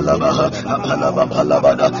 apanda palabaha, apalaba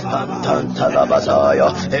palabada, antantalabazaya,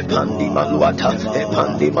 epandi maluata,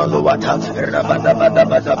 epandi maluata,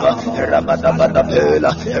 rabadabadabadaba,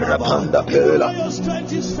 rabadabadapela, rapanda pela,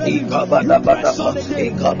 ikabadabadaba,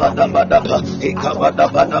 ikabadabadaba,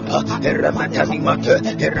 ikabadabadaba, eramatani mate,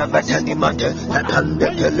 apanda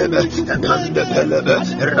pelebe,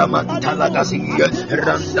 ramantalagasiya,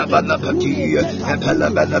 randabalapatiya,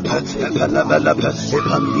 epelebelebe,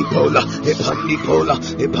 epandipola,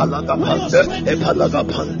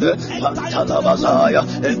 epalagapande, pantalabazaya,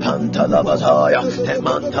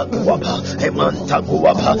 emantakuapa,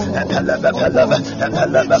 epelebepelebe,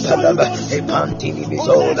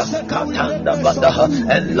 epantinibizola, katanda badaha,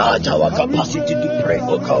 enlarge our capacity to pray,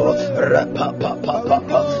 O God,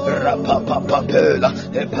 rapapapapela,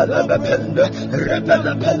 epelebepende,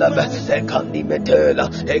 rebelebelebe, ekandimitela,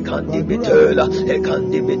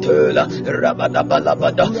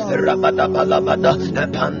 rabadabalabada,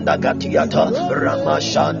 epandagatiata,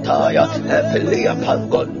 ramashantaya, epelia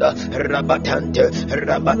pangonda, rabatante,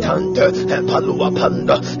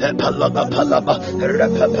 epaluapanda, epalagapalaba,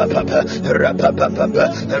 rapapapa,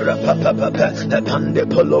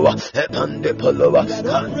 epandepoloa,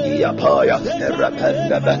 kandiapaya,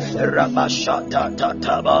 rapendebe,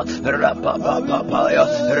 rabashatataba, rapapapapaya,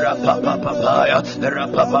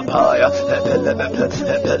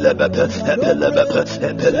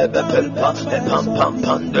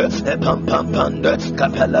 epampampande,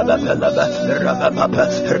 kapelebepelebe,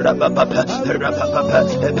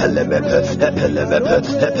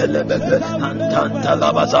 epelebepe,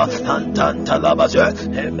 antantalabaza,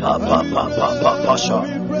 epapapapapasha.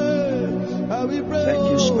 Thank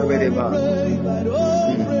you, Spirit Divine.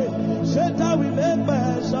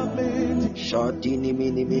 Shadini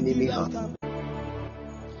mini miha.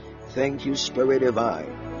 Thank you, Spirit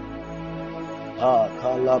Divine.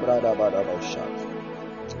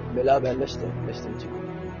 Beloved, listen to me.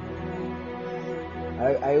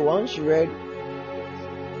 I once read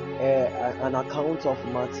an account of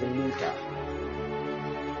Martin Luther,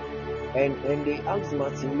 and they asked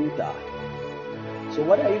Martin Luther, so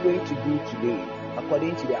what are you going to do today?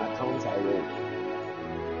 According to the account I read,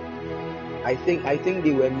 I think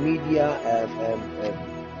they were media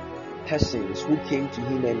persons who came to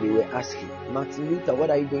him and they were asking, Martin Luther, what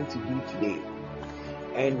are you going to do today?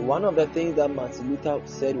 And one of the things that Martin Luther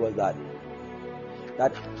said was that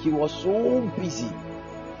he was so busy,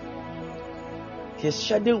 his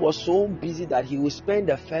schedule was so busy that he would spend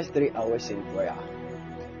the first 3 hours in prayer.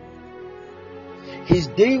 His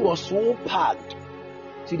day was so packed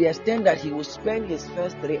to the extent that he would spend his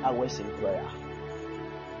first 3 hours in prayer.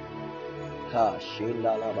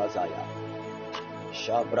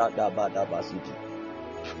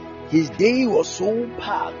 His day was so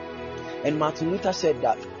packed, and Martin Luther said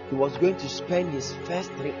that he was going to spend his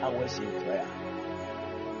first 3 hours in prayer.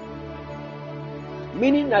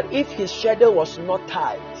 Meaning that if his schedule was not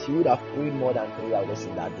tight, he would have prayed more than 3 hours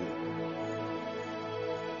in that day.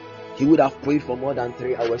 He would have prayed for more than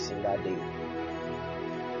 3 hours in that day.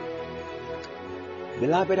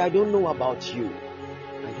 Beloved, I don't know about you.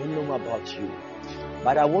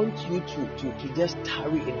 But I want you to just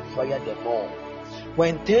tarry in prayer the more.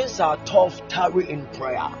 When things are tough, tarry in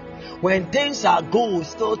prayer. When things are good,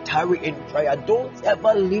 still tarry in prayer. Don't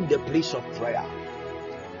ever leave the place of prayer.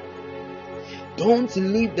 Don't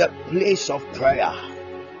leave the place of prayer.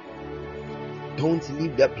 Don't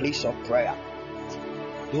leave the place of prayer.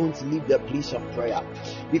 Don't leave the place of prayer.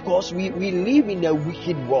 Because we live in a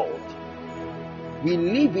wicked world. We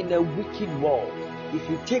live in a wicked world. If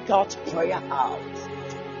you take out prayer out,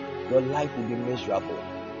 your life will be miserable.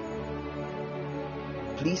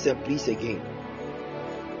 Please and please again,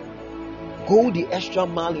 go the extra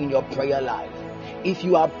mile in your prayer life. If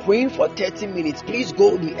you are praying for 30 minutes, please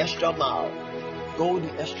go the extra mile. Go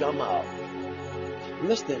the extra mile.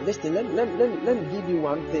 Listen, let me give you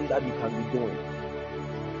one thing that you can be doing.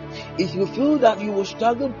 If you feel that you will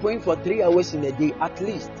struggle praying for 3 hours in a day, at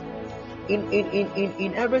least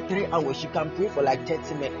in every 3 hours you can pray for like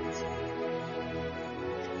 30 minutes.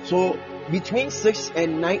 So between 6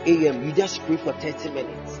 and 9 a.m., you just pray for 30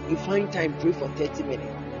 minutes. You find time, pray for 30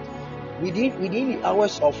 minutes. Within the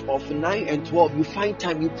hours of 9 and 12, you find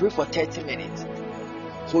time, you pray for 30 minutes.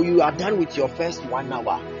 So you are done with your first 1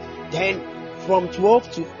 hour. Then from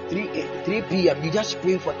 12 to 3 p.m., you just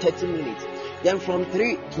pray for 30 minutes. Then from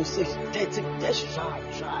 3 to 6, 30, just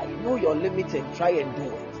try. Know your limits and try and do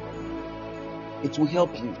it. It will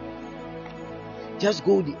help you. Just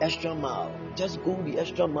go the extra mile. Just go the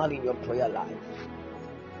extra mile in your prayer life.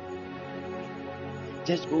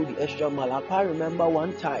 Just go the extra mile. I quite remember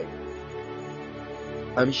one time.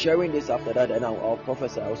 I'm sharing this after that, and I'll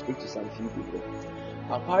prophesy. I'll speak to some few people.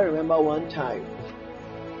 I quite remember one time.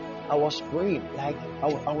 I was praying, like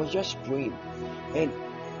I was just praying, and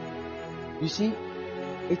you see,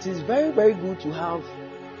 it is very, very good to have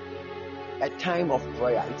a time of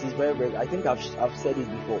prayer. It is very, very. I think I've said it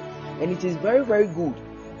before, and it is very, very good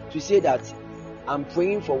to say that I'm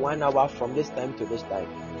praying for 1 hour from this time to this time.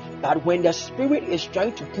 But when the Spirit is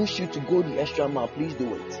trying to push you to go the extra mile, please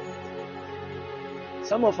do it.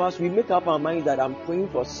 Some of us, we make up our minds that I'm praying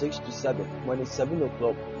for 6 to 7. When it's 7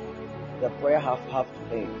 o'clock, the prayer have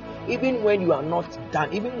to end. Even when you are not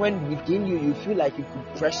done, even when within you feel like you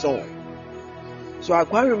could press on. So I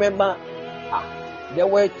quite remember there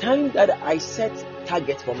were times that I set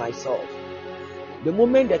targets for myself. The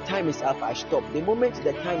moment the time is up, I stop. The moment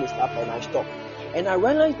the time is up, and I stop. And I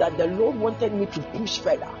realized that the Lord wanted me to push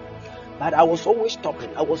further, but I was always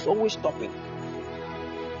stopping.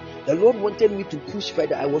 The Lord wanted me to push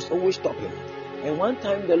further. I was always stopping. And one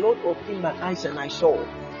time the Lord opened my eyes and I saw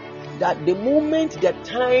that the moment the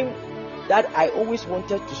time that I always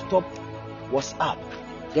wanted to stop was up,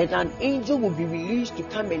 then an angel will be released to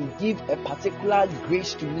come and give a particular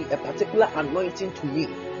grace to me, a particular anointing to me.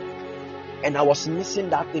 And I was missing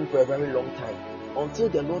that thing for a very long time until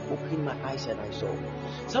the Lord opened my eyes and I saw.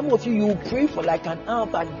 Some of you pray for like an hour,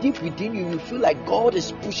 but deep within you feel like God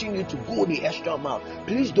is pushing you to go the extra mile.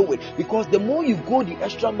 Please do it, because the more you go the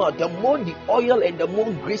extra mile, the more the oil and the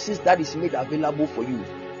more graces that is made available for you.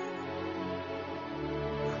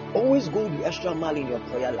 Always go the extra mile in your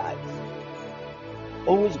prayer life.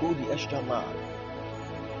 Always go the extra mile.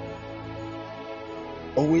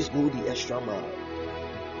 Always go the extra mile.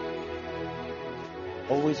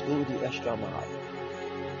 Always go the extra mile.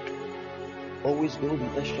 Always go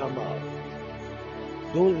the extra mile.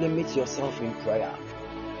 Don't limit yourself in prayer.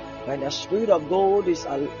 When the Spirit of God is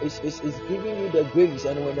giving you the grace,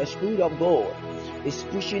 and when the Spirit of God is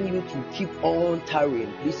pushing you to keep on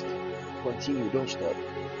tarrying, please continue. Don't stop.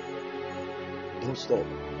 Don't stop.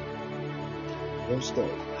 Don't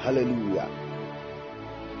stop. Hallelujah.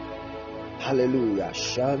 Hallelujah.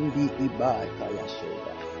 Shandi Ibai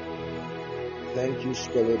Kalasoda. Thank you,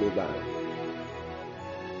 Spirit Divine.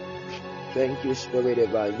 Thank you, Spirit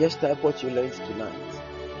Divine. Just type what you learned tonight.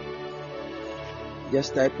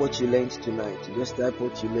 Just type what you learned tonight. Just type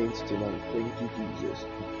what you learned tonight. Thank you, Jesus.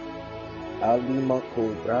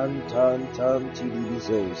 Alimako Brantan Tam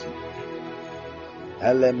Tidibizosi.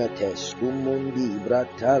 Elemetes Kumundi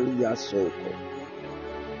Bratalia Soko.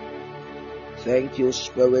 Thank you,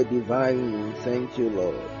 Spirit Divine. Thank you,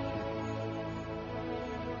 Lord.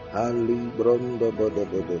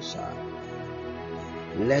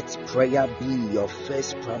 Let prayer be your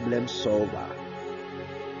first problem solver.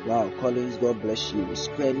 Wow, Collins, God bless you.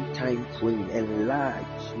 Spend time praying.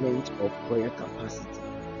 Enlargement of prayer capacity.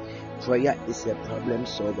 Prayer is a problem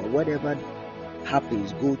solver. Whatever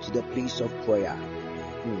happens, go to the place of prayer.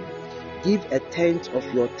 Give a tenth of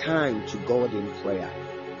your time to God in prayer.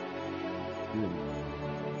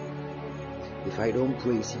 If I don't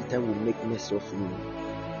pray, Satan will make mess of me.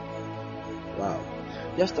 Wow.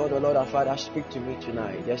 Just tell the Lord, our Father, speak to me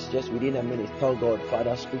tonight. Just within a minute, tell God,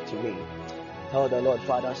 Father, speak to me. Tell the Lord,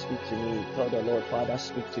 Father, speak to me. Tell the Lord, Father,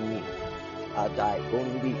 speak to me. Adai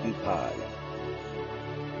Gondi Ipai.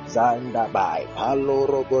 Zandabai. I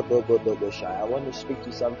want to speak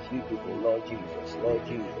to some few people. Lord Jesus, Lord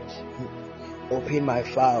Jesus. Open my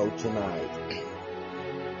file tonight.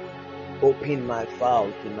 Open my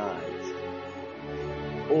file tonight.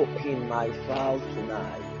 Open my file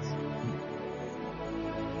tonight.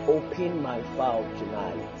 Open my file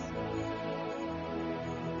tonight.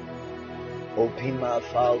 Open my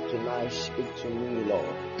file tonight. Speak to me,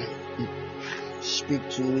 Lord. Speak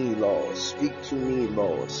to me, Lord. Speak to me,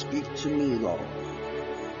 Lord. Speak to me, Lord.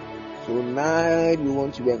 Tonight we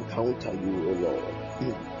want to encounter you, O Lord.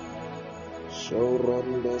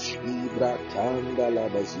 Sorondo Shibra Tandala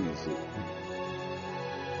Bazizi.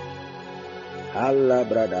 Allah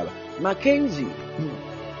brother. Mackenzie,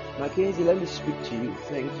 let me speak to you.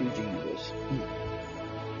 Thank you, Jesus.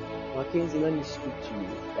 Mackenzie, let me speak to you.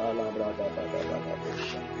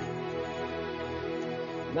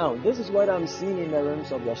 Now, this is what I'm seeing in the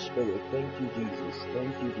realms of the spirit. Thank you, Jesus.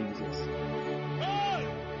 Thank you, Jesus.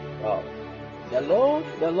 Wow. The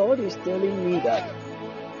Lord is telling me that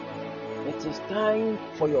it is time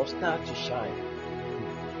for your star to shine.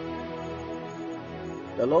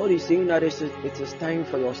 The Lord is saying that it is time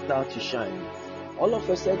for your star to shine. All of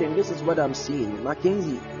a sudden, this is what I'm seeing.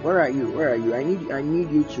 Mackenzie, where are you? Where are you? I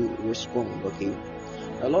need you to respond, okay?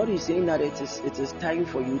 The Lord is saying that it is time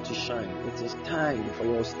for you to shine. It is time for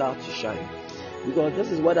your star to shine. Because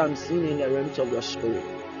this is what I'm seeing in the realms of the spirit.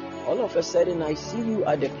 All of a sudden, I see you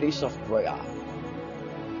at the place of prayer.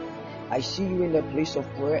 I see you in the place of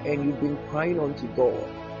prayer and you've been crying unto God.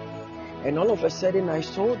 And all of a sudden, I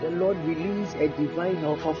saw the Lord release a divine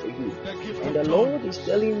helper for you. And the Lord is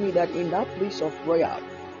telling me that in that place of prayer,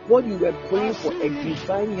 what you were praying for a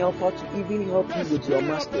divine helper to even help you with your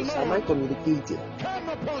masters. Am I communicating?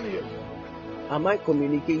 Am I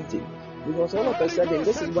communicating? Because all of a sudden,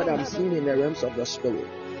 this is what I'm seeing in the realms of the spirit.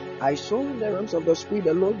 I saw in the realms of the spirit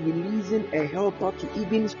the Lord releasing a helper to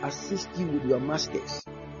even assist you with your masters.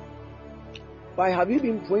 Why have you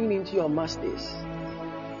been praying into your masters?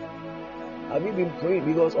 Have you been praying?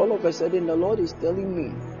 Because all of a sudden the Lord is telling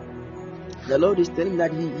me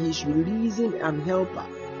that He is releasing an helper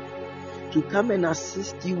to come and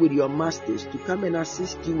assist you with your masters, to come and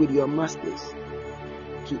assist you with your masters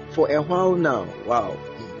for a while now. Wow.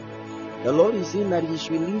 The Lord is saying that He's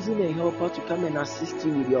releasing a helper to come and assist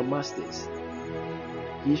you with your masters.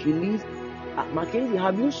 He's released. Mackenzie,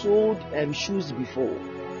 have you sold shoes before?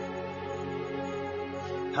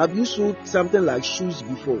 Have you sold something like shoes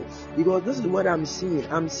before? Because this is what I'm seeing.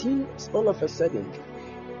 I'm seeing all of a sudden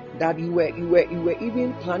that you were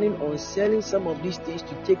even planning on selling some of these things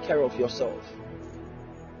to take care of yourself.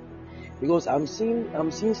 Because I'm seeing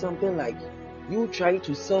something like you trying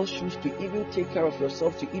to sell shoes to even take care of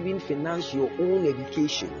yourself, to even finance your own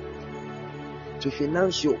education. To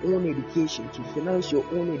finance your own education.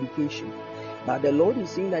 But the Lord is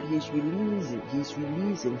saying that He's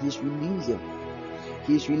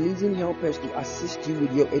releasing helpers to assist you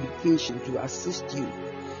with your education, to assist you.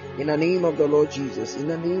 In the name of the Lord Jesus. In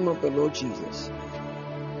the name of the Lord Jesus.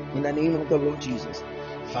 In the name of the Lord Jesus.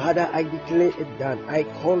 Father, I declare it done. I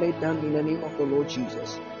call it done in the name of the Lord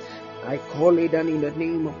Jesus. I call it done in the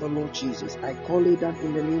name of the Lord Jesus. I call it done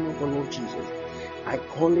in the name of the Lord Jesus. I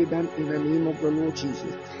call it done in the name of the Lord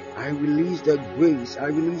Jesus. I release the grace. I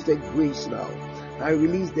release the grace now. I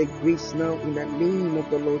release the grace now in the name of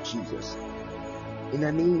the Lord Jesus. In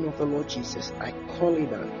the name of the Lord Jesus, I call it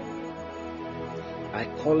down. I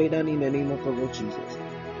call it down in the name of the Lord Jesus.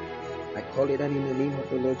 I call it down in the name of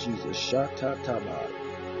the Lord Jesus. Shata taba.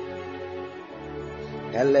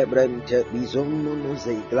 Elebrente bizono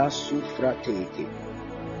noze glasu frateke.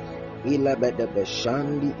 Ilabede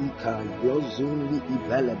beshandi ika yozundi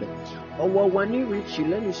ibelebe. Oh, when you reach you,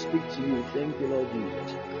 let me speak to you. Thank you, Lord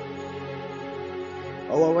Jesus.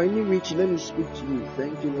 Oh, when you reach, let me speak to you.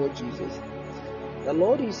 Thank you, Lord Jesus. The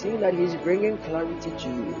Lord is saying that He's bringing clarity to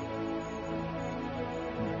you.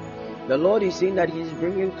 The Lord is saying that He's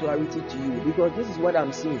bringing clarity to you, because this is what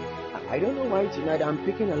I'm seeing. I don't know why tonight I'm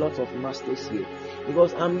picking a lot of masters here,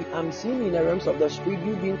 because I'm seeing in the realms of the spirit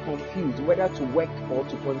you being confused whether to work or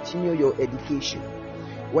to continue your education,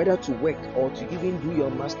 whether to work or to even do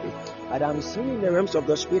your masters. But I'm seeing in the realms of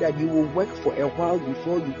the spirit that you will work for a while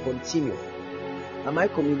before you continue. Am I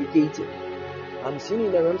communicating? I'm seeing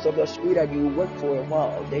in the realms of the spirit that you work for a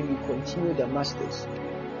while, then you continue the masters.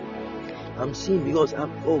 I'm seeing, because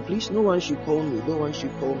please, no one should call me. No one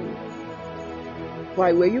should call me.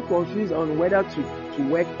 Why were you confused on whether to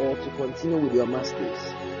work or to continue with your masters?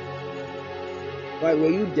 Why were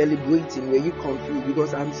you deliberating? Were you confused?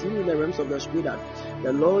 Because I'm seeing in the realms of the spirit that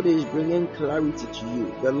the Lord is bringing clarity to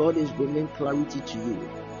you. The Lord is bringing clarity to you.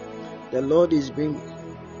 The Lord is bringing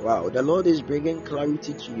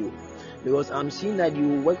clarity to you. Because I'm seeing that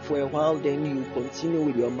you work for a while, then you continue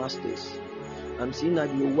with your masters. I'm seeing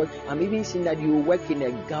that you work. I'm even seeing that you work in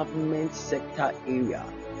a government sector area.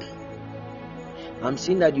 I'm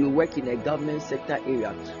seeing that you work in a government sector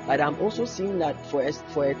area. But I'm also seeing that for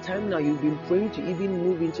a time now you've been praying to even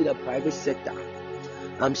move into the private sector.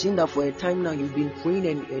 I'm seeing that for a time now you've been praying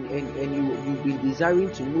and you've been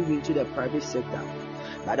desiring to move into the private sector.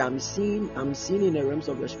 But I'm seeing in the realms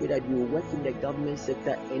of the spirit that you will work in the government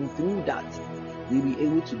sector, and through that you'll be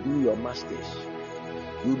able to do your masters.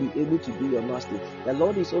 You'll be able to do your masters. The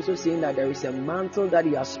Lord is also saying that there is a mantle that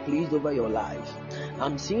He has placed over your life.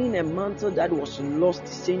 I'm seeing a mantle that was lost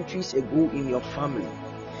centuries ago in your family.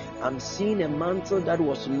 I'm seeing a mantle that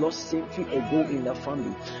was lost century ago in the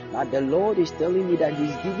family. But the Lord is telling me that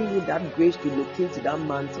He's giving you that grace to locate that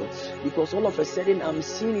mantle. Because all of a sudden I'm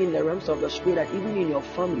seeing in the realms of the spirit that even in your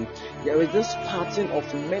family, there is this pattern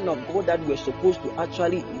of men of God that were supposed to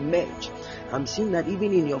actually emerge. I'm seeing that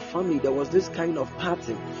even in your family, there was this kind of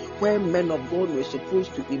pattern where men of God were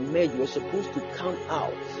supposed to emerge, were supposed to come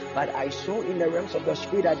out. But I saw in the realms of the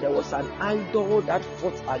spirit that there was an idol that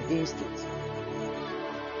fought against it.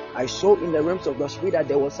 I saw in the realms of the spirit that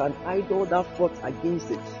there was an idol that fought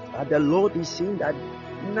against it. But the Lord is saying that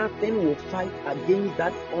nothing will fight against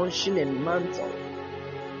that unction and mantle.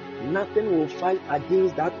 Nothing will fight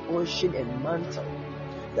against that unction and mantle.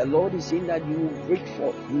 The Lord is saying that you will break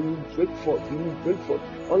forth, you will break forth, you will break forth.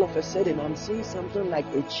 All of a sudden, I'm seeing something like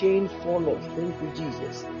a chain fall off. Thank you,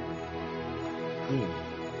 Jesus.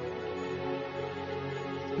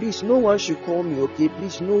 Please, no one should call me, okay?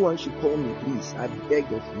 Please, no one should call me, please. I beg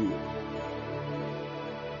of you.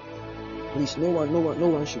 Please, no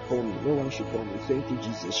one should call me. No one should call me. Thank you,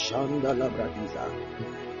 Jesus. Shanda labradiza.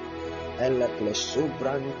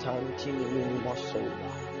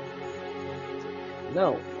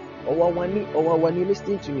 Now, Owawani,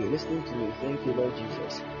 listen to me. Listen to me. Thank you, Lord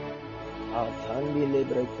Jesus.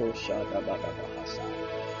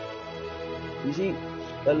 You see,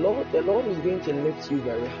 the Lord is going to lift you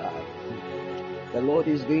very high. The Lord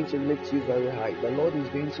is going to lift you very high. The Lord is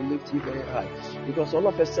going to lift you very high. Because all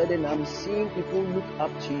of a sudden I'm seeing people look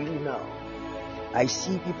up to you now. I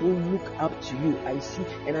see people look up to you. I see,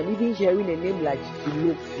 and I'm even hearing a name like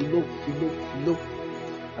Philo.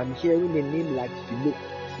 I'm hearing a name like Philo.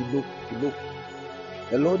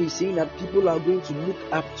 The Lord is saying that people are going to look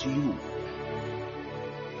up to you.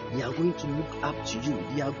 They are going to look up to you.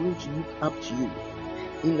 They are going to look up to you.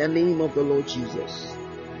 In the name of the Lord Jesus.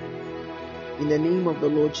 In the name of the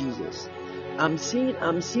Lord Jesus. I'm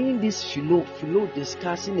seeing this Philo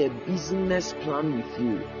discussing a business plan with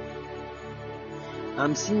you.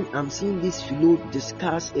 I'm seeing this Philo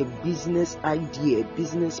discuss a business idea, a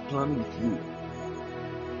business plan with you.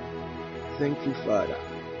 Thank you, Father.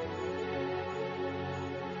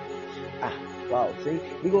 Wow,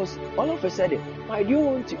 because all of a sudden, why do you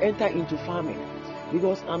want to enter into farming?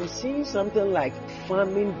 Because I'm seeing something like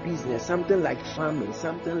farming business, something like farming.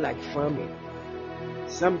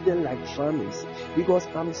 Because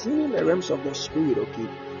I'm seeing in the realms of the spirit, okay?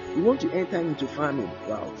 You want to enter into farming.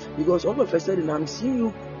 Wow. Because all of a sudden I'm seeing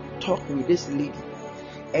you talk with this lady.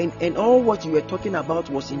 And all what you were talking about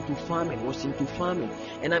was into farming.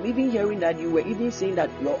 And I'm even hearing that you were even saying that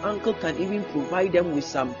your uncle can even provide them with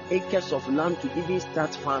some acres of land to even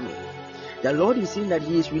start farming. The Lord is saying that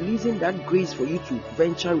He is releasing that grace for you to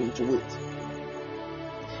venture into it.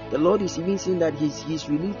 The Lord is even saying that He's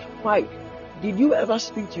released. Why? Did you ever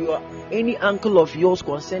speak to any uncle of yours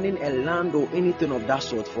concerning a land or anything of that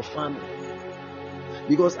sort for farming?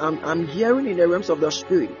 Because I'm hearing in the realms of the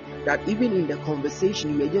spirit that even in the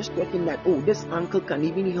conversation you were just talking that, oh, this uncle can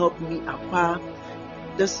even help me acquire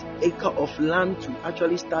this acre of land to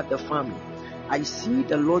actually start the farming. I see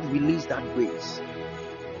the Lord release that grace.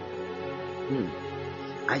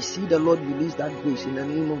 I see the Lord release that grace in the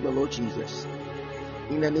name of the Lord Jesus.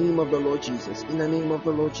 In the name of the Lord Jesus. In the name of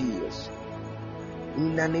the Lord Jesus.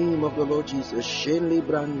 In the name of the Lord Jesus. Shele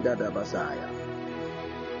branda da basaya.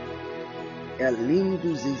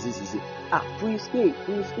 Elindu zizizizi. Prince K,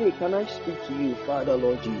 can I speak to you, Father,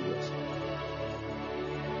 Lord Jesus?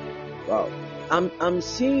 Wow. I'm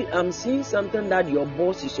seeing something that your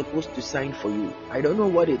boss is supposed to sign for you. I don't know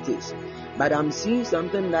what it is, but I'm seeing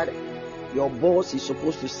something that your boss is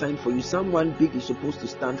supposed to sign for you. Someone big is supposed to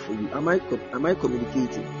stand for you. Am I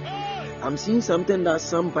communicating? I'm seeing something that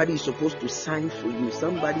somebody is supposed to sign for you.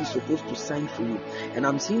 Somebody is supposed to sign for you. And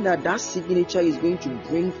I'm seeing that signature is going to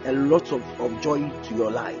bring a lot of joy to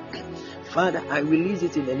your life. Father, I release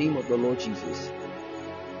it in the name of the Lord Jesus.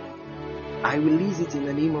 I release it in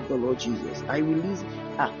the name of the Lord Jesus. I release.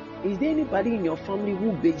 Is there anybody in your family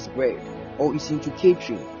who bakes bread or is into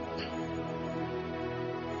catering?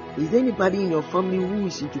 Is there anybody in your family who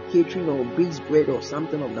is into catering or bakes bread or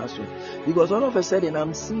something of that sort? Because all of a sudden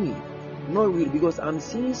I'm seeing, not really, because I'm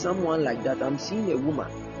seeing someone like that. I'm seeing a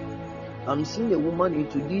woman. I'm seeing a woman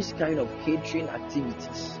into these kind of catering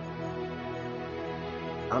activities.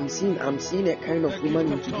 I'm seeing a kind of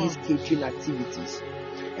woman into these catering activities.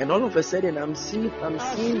 And all of a sudden I'm seeing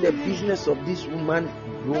the business of this woman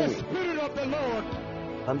growing.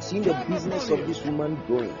 I'm seeing the business of this woman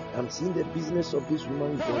growing. I'm seeing the business of this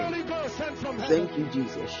woman growing. Thank you,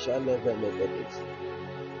 Jesus.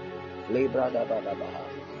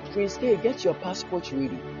 Prince K, get your passport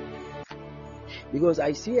ready. Because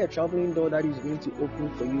I see a traveling door that is going to open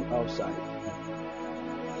for you outside.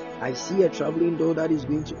 I see a traveling door that is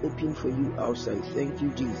going to open for you outside. Thank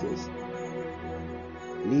you, Jesus.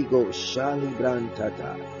 Ligo Shali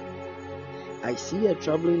Brantata. I see a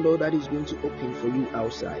traveling door that is going to open for you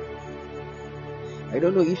outside. I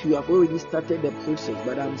don't know if you have already started the process,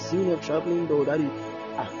 but I'm seeing a traveling door that is.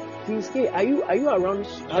 Prince K, are you around?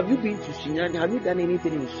 Have you been to Sunyani? Have you done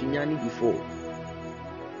anything in Sunyani before?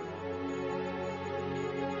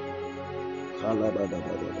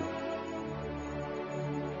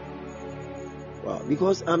 Wow,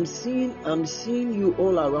 because I'm seeing you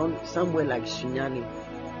all around somewhere like Sunyani.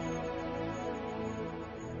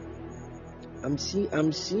 I'm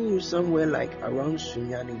seeing you somewhere like around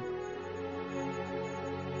Sunyani.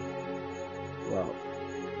 Wow.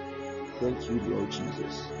 Thank you, Lord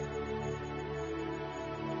Jesus.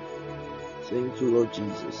 Thank you, Lord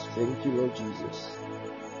Jesus. Thank you, Lord Jesus.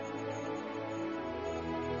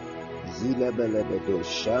 Zilebelebedo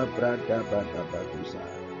Shabradabadabaduza.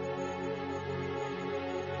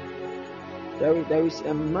 There is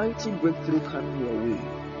a mighty breakthrough coming your way.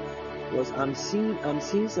 Because I'm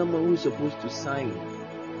seeing someone who is supposed to sign.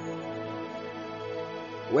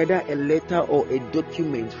 Whether a letter or a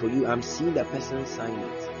document for you, I'm seeing the person sign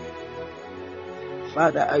it.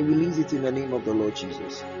 Father, I release it in the name of the Lord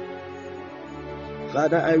Jesus.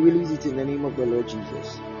 Father, I release it in the name of the Lord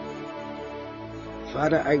Jesus.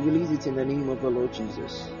 Father, I release it in the name of the Lord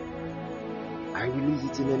Jesus. I release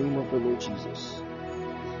it in the name of the Lord Jesus.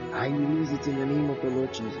 I release it in the name of the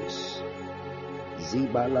Lord Jesus.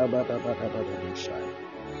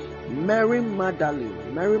 Mary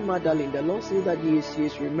Magdalene, the Lord says that He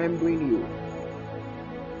is remembering you.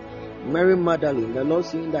 Mary Magdalene, the Lord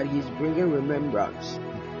saying that He is bringing remembrance.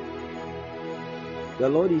 The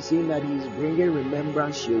Lord is saying that He is bringing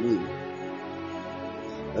remembrance your way.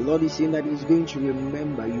 The Lord is saying that He is going to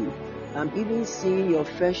remember you. I'm even seeing your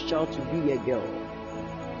first child to be a girl.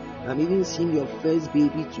 I'm even seeing your first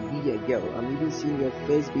baby to be a girl. I'm even seeing your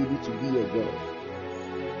first baby to be a girl.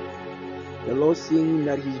 The Lord is saying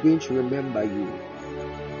that He's going to remember you.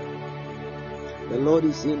 The Lord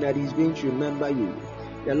is saying that He's going to remember you.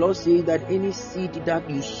 The Lord says that any seed that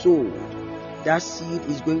you sowed, that seed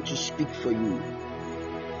is going to speak for you.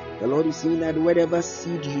 The Lord is saying that whatever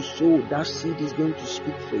seed you sowed, that seed is going to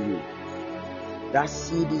speak for you. That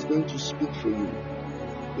seed is going to speak for you.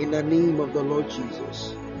 In the name of the Lord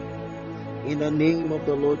Jesus. In the name of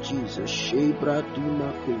the Lord Jesus. Shebra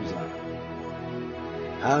Duma Kuza.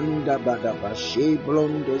 Handa Badaba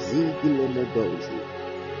Sheblondo Zigilemedozi.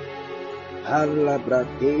 Hala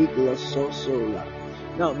Bradegla Sosola.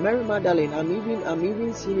 Now, Mary Magdalene, I'm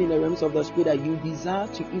even seeing in the realms of the Spirit that you desire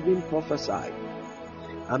to even prophesy.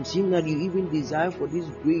 I'm seeing that you even desire for this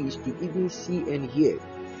grace to even see and hear.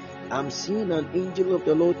 I'm seeing an angel of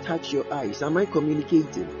the Lord touch your eyes. Am I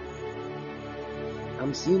communicating?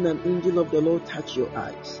 I'm seeing an angel of the Lord touch your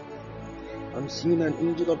eyes. I'm seeing an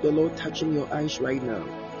angel of the Lord touching your eyes right now.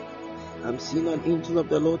 I'm seeing an angel of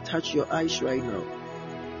the Lord touch your eyes right now.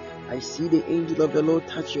 I see the angel of the Lord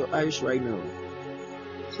touch your eyes right now.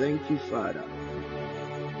 Thank you, Father.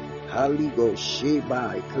 Haligo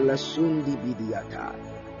Shebai Klasundi Bidiata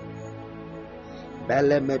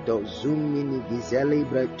Belemedo Zumini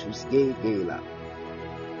Gizelebre Tuske Gela.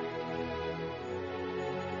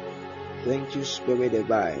 Thank you, Spirit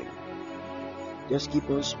Divine. Just keep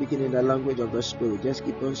on speaking in the language of the Spirit. Just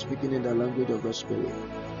keep on speaking in the language of the Spirit.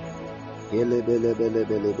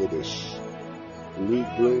 Helebelebelebelebedesh.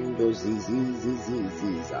 Ligwendo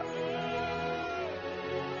ziziziziziza.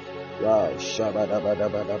 Wow,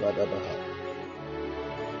 shabadabadabadabadabaha.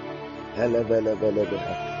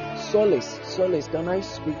 Helebelebelebeha. Solace, can I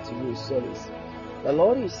speak to you, Solace? The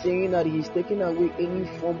Lord is saying that He is taking away any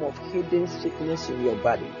form of hidden sickness in your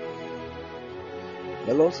body.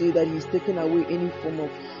 The Lord says that He is taking away any form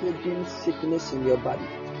of hidden sickness in your body.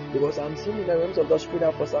 Because I'm seeing in the realms of the Spirit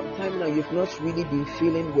that for some time now you've not really been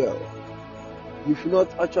feeling well. You've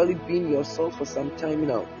not actually been yourself for some time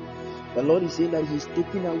now. The Lord is saying that He's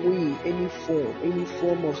taking away any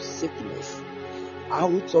form of sickness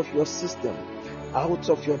out of your system, out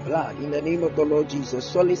of your blood, in the name of the Lord Jesus.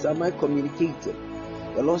 Solace, am I communicating?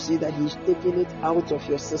 The Lord says that He's taking it out of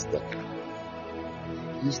your system.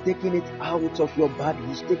 He's taking it out of your body.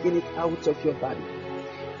 He's taking it out of your body.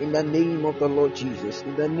 In the name of the Lord Jesus.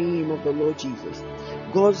 In the name of the Lord Jesus.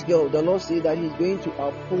 God's girl, the Lord says that He's going to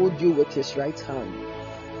uphold you with His right hand.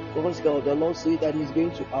 God's girl, the Lord says that He's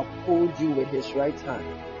going to uphold you with His right hand.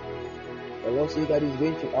 The Lord says that He's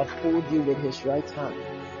going to uphold you with His right hand.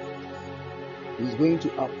 He's going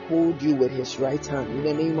to uphold you with His right hand. In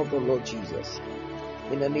the name of the Lord Jesus.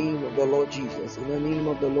 In the name of the Lord Jesus. In the name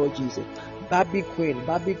of the Lord Jesus. Baby Queen.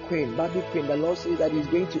 The Lord says that He's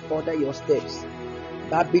going to order your steps.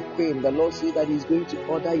 Baby Queen. The Lord says that He's going to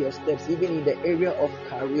order your steps, even in the area of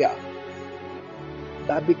career.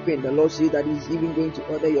 Baby Queen. The Lord says that He's even going to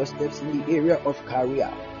order your steps in the area of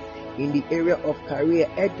career. In the area of career,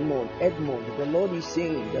 Edmond, the Lord is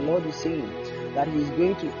saying that He's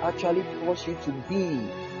going to actually cause you to be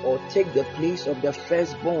or take the place of the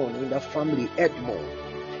firstborn in the family.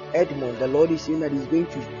 Edmond, the Lord is saying that He's going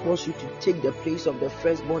to cause you to take the place of the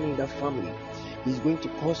firstborn in the family. He's going to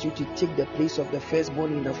cause you to take the place of the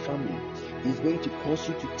firstborn in the family. He's going to cause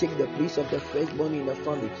you to take the place of the firstborn in the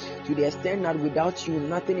family, to the extent that without you,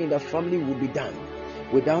 nothing in the family will be done.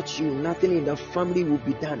 Without you, nothing in the family will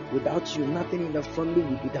be done. Without you, nothing in the family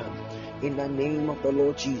will be done. In the name of the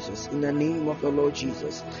Lord Jesus. In the name of the Lord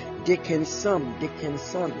Jesus. They can some.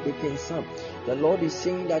 The Lord is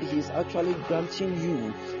saying that He's actually granting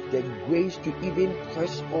you the grace to even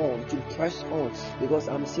press on. Because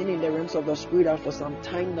I'm seeing in the realms of the Spirit that for some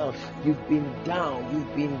time now, you've been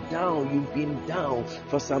down.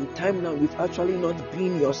 For some time now, you've actually not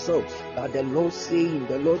been yourself. But the Lord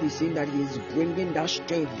is saying that He is bringing that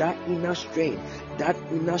strength, that inner strength.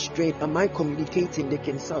 Am I communicating? They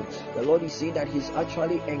can some. The Lord is saying that He's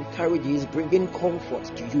actually encouraging, He's bringing comfort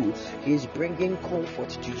to you. He's bringing comfort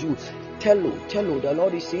to you. Tell the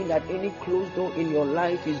Lord is saying that any closed door in your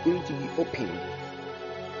life is going to be open.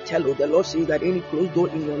 The Lord says that any closed door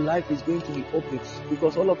in your life is going to be open,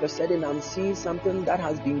 because all of a sudden I'm seeing something that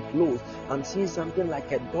has been closed. I'm seeing something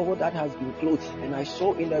like a door that has been closed, and I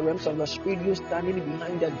saw in the realms of the Spirit you standing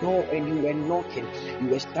behind the door and you were knocking. You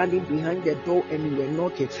were standing behind the door and you were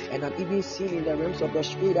knocking, and I'm even seeing in the realms of the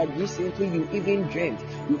Spirit that recently you even dreamed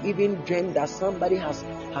that somebody has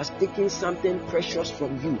taken something precious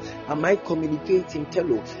from you. Am I communicating?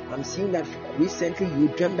 Telo, I'm seeing that recently you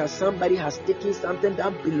dreamed that somebody has taken something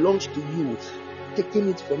that belongs to you, taking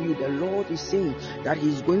it from you. The Lord is saying that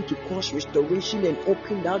He's going to cause restoration and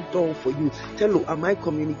open that door for you. Tell, am I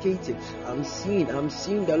communicating? I'm seeing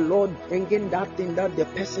the Lord bringing that thing that the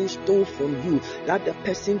person stole from you, that the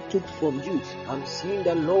person took from you. I'm seeing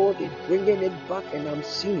the Lord is bringing it back, and I'm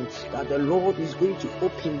seeing that the Lord is going to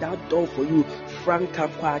open that door for you. Franca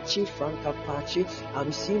Pachi.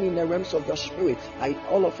 I'm seeing in the realms of the Spirit.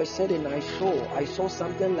 All of a sudden I saw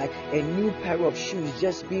something like a new pair of shoes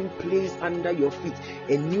just being placed under your feet.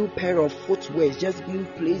 A new pair of footwear just being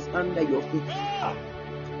placed under your feet.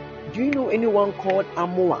 Do you know anyone called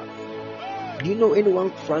Amoa? Do you know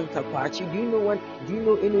anyone, Frank Apache? Do you know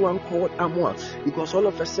anyone called Amoa? Because all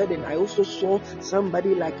of a sudden I also saw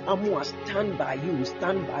somebody like Amoa stand by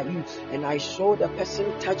you, and I saw the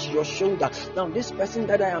person touch your shoulder. Now this person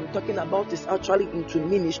that I am talking about is actually into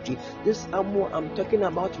ministry. This Amoa I'm talking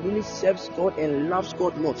about really serves God and loves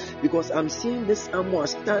God more, because I'm seeing this Amoa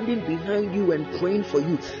standing behind you and praying for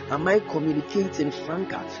you. Am I communicating,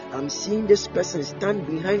 Franca? I'm seeing this person stand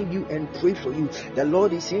behind you and pray for you. The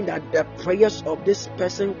Lord is saying that the prayers of this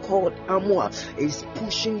person called Amoa is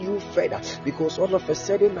pushing you further, because all of a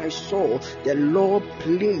sudden I saw the Lord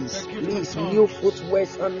place new footwear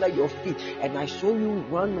under your feet, and I saw you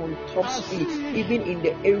run on top speed, even in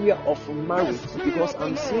the area of marriage, because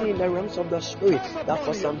I'm seeing in the realms of the Spirit that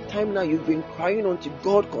for some time now you've been crying unto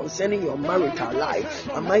God concerning your marital life.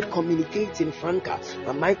 Am I communicating, Franca?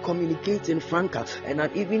 And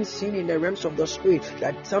I've even seen in the realms of the Spirit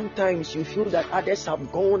that sometimes you feel that others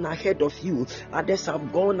have gone ahead of you.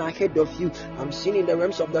 I'm seeing in the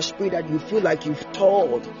realms of the Spirit that you feel like you've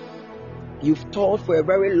toiled for a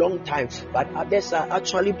very long time, but others are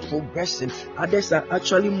actually progressing, others are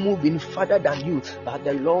actually moving further than you. But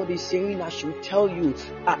the Lord is saying I should tell you,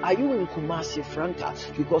 are you in Kumasi, Franca?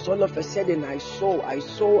 Because all of a sudden I saw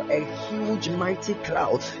a huge mighty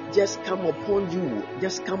cloud just come upon you. The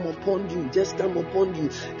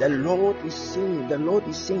Lord is saying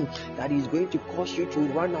that He's going to cause you to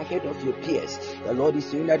run ahead of your peers. The Lord is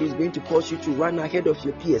saying that He's going to cause you to run ahead of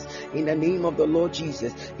your peers in the name of the Lord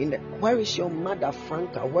Jesus. Where is your mother,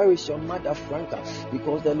 Franca?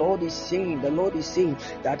 Because the Lord is saying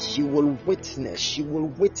that she will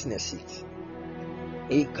witness it.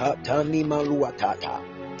 Ekatani maluatata.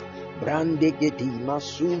 Brandegedi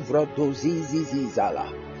masuvra dozizi zizala.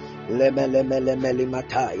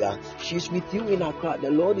 She's with you in Accra.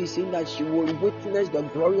 The Lord is saying that she will witness the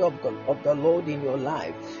glory of the Lord in your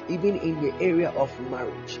life, even in the area of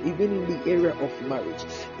marriage, even in the area of marriage.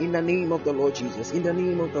 In the name of the Lord Jesus, in the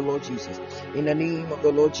name of the Lord Jesus, in the name of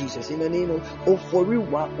the Lord Jesus, in the name of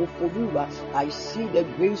Oforiwa, I see the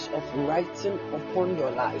grace of writing upon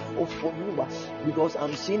your life, Oforiwa, because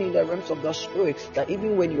I'm seeing in the realms of the spirit that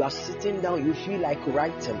even when you are sitting down, you feel like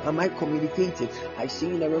writing. Am I communicating? I see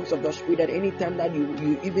in the realms of the spirit that anytime that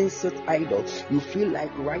you even sit idle, you feel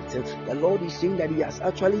like writing. The Lord is saying that He has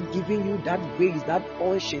actually given you that grace, that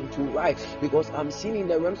unction to write, because I'm seeing in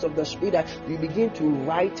the realms of the spirit that you begin to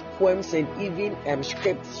write poems and even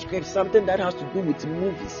scripts, something that has to do with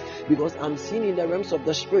movies, because I'm seeing in the realms of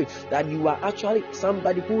the spirit that you are actually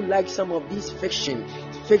somebody who likes some of these fiction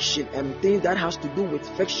and things that has to do with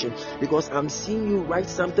fiction, because I'm seeing you write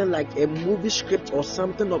something like a movie script or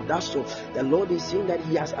something of that sort. The Lord is saying that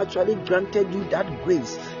He has actually granted you that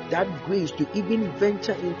grace to even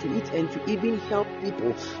venture into it and to even help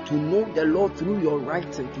people to know the Lord through your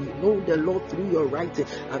writing,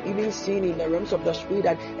 I'm even seeing in the realms of the spirit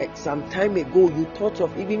that some time ago you thought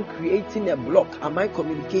of even creating a blog. Am I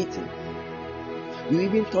communicating? You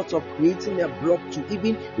even thought of creating a blog to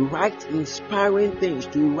even write inspiring things,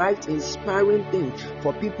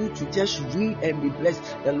 for people to just read and be blessed.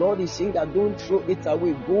 The Lord is saying that don't throw it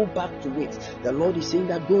away, go back to it. The Lord is saying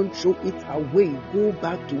that don't throw it away, go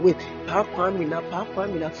back to it.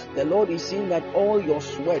 The Lord is saying that all your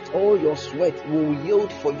sweat will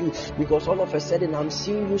yield for you, because all of a sudden I'm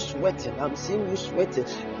seeing you sweating,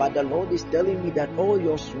 but the Lord is telling me that all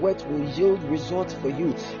your sweat will yield results for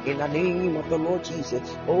you in the name of the Lord Jesus.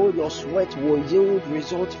 All your sweat will yield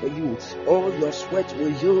results for you.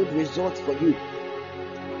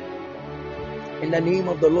 In the name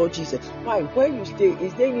of the Lord Jesus. Why? Where you stay,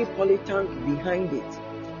 is there any polytank behind it?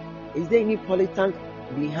 Is there any polytank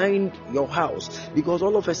behind your house? Because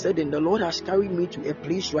all of a sudden the Lord has carried me to a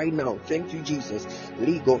place right now. Thank you, Jesus.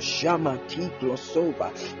 Ligo Shama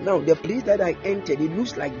Tiklosova. Now the place that I entered, it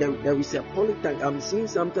looks like there is a polytank. I'm seeing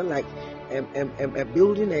something like a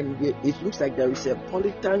building, and it looks like there is a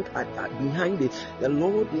polytank behind it. The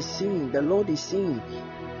Lord is seeing.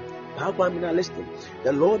 Listen,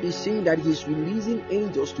 the Lord is saying that He's releasing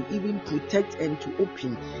angels to even protect and to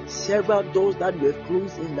open several doors that were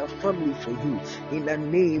closed in the family for you. In the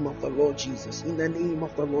name of the Lord Jesus. In the name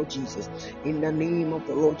of the Lord Jesus. In the name of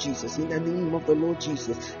the Lord Jesus. In the name of the Lord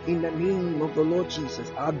Jesus. In the name of the Lord Jesus.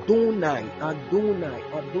 Adonai.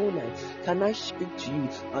 Can I speak to you?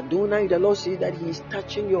 Adonai, the Lord says that He is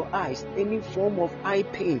touching your eyes. Any form of eye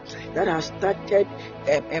pain that has started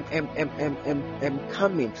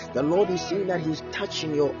coming. The Lord is saying that He's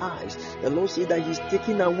touching your eyes. The Lord says that He's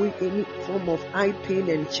taking away any form of eye pain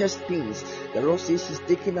and chest pains. The Lord says He's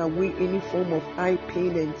taking away any form of eye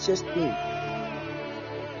pain and chest pain.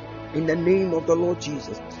 In the name of the Lord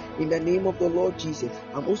Jesus. In the name of the Lord Jesus.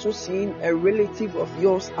 I'm also seeing a relative of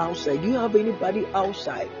yours outside. Do you have anybody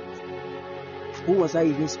outside? Who was I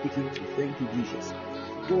even speaking to? Thank you, Jesus.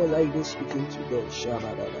 Who was I even speaking to? God,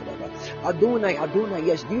 Adonai,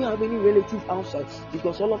 yes. Do you have any relative outside?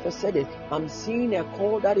 Because all of a sudden, I'm seeing a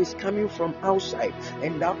call that is coming from outside,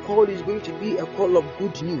 and that call is going to be a call of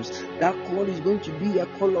good news.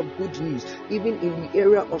 Even in the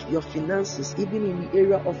area of your finances,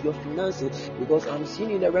 because I'm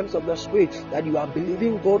seeing in the realms of the spirit that you are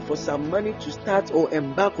believing God for some money to start or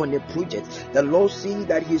embark on a project. The Lord sees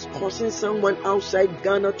that He's causing someone outside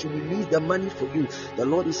Ghana to release the money for you. The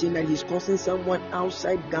Lord is saying that He's causing someone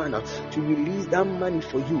outside Ghana to release that money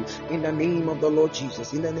for you. In the name of the Lord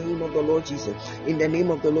Jesus. In the name of the Lord Jesus. In the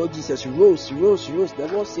name of the Lord Jesus. Rose. The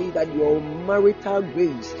Lord says that your marital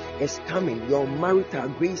grace is coming. Your marital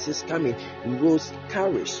grace is coming. Rose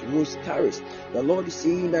Caris. The Lord is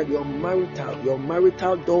saying that your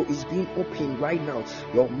marital door is being opened right now.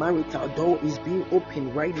 The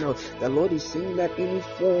Lord is saying that any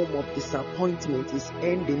form of disappointment is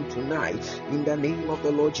ending tonight. In the name of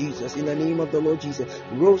the Lord Jesus.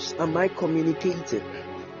 Rose, am I communicating?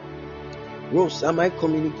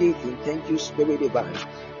 Thank you, Spirit Divine.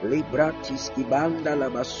 Libratis kibanda la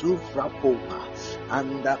basufra popa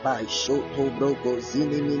anda by shoto brogo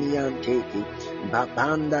zini minianteki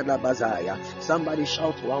babanda la bazaya. Somebody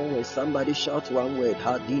shout one word.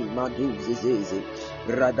 Hadi madu zizizi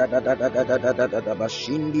radadadadadadadadada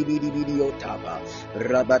bashindi video taba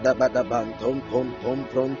rabadabadaban tom pom pom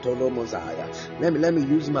pronto lo mozaya. Let me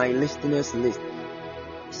use my listeners list.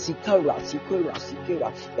 Sikara.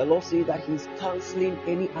 The Lord says that He's canceling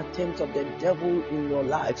any attempt of the devil in your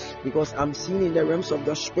life, because I'm seeing in the realms of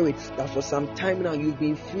the spirit that for some time now you've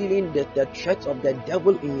been feeling the threat of the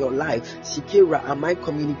devil in your life. Sikara, am I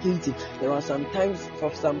communicating? There are some times,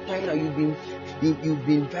 for some time now, you've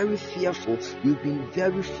been very fearful. You've been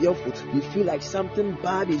very fearful. You feel like something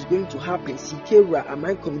bad is going to happen. Sikara, am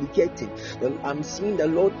I communicating? I'm seeing the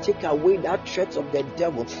Lord take away that threat of the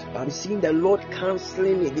devil. I'm seeing the Lord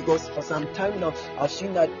canceling it, because for some time now I've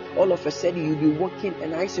seen that all of a sudden you'll be walking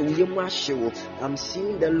and I say, I'm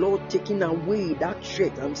seeing the Lord taking away that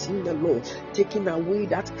threat. I'm seeing the Lord taking away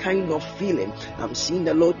that kind of feeling. I'm seeing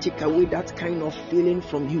the Lord take away that kind of feeling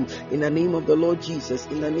from you in the name of the Lord Jesus.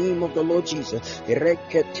 In the name of the Lord Jesus.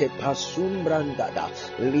 Rekete pasumbrandada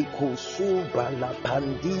likusuba la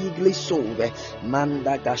pandigli sove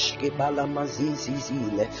mandagashke bala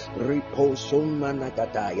mazizizile riposoma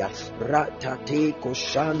nagadaya ratate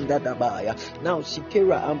koshanda dabaya. Now,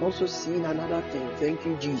 Sikera, I'm also seeing another thing. Thank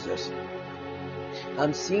you, Jesus.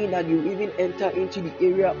 I'm seeing that you even enter into the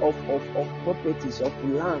area of properties, of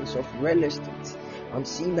lands, of real estate. I'm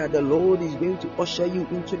seeing that the Lord is going to usher you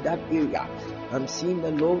into that area. I'm seeing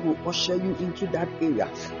the Lord will usher you into that area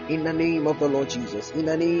in the name of the Lord Jesus. In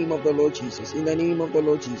the name of the Lord Jesus. In the name of the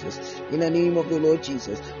Lord Jesus. In the name of the Lord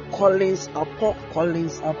Jesus. Collins Apo.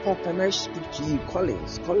 Can I speak to you?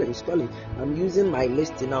 Collins. I'm using my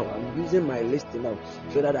list now.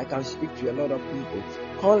 So that I can speak to a lot of people.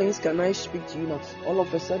 Collins, can I speak to you now? All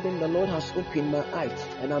of a sudden, the Lord has opened my eyes,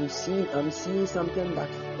 and I'm seeing something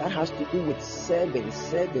that has to do with 7.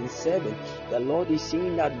 The Lord is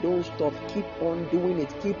saying that don't stop, keep on doing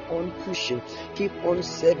it, keep on pushing, keep on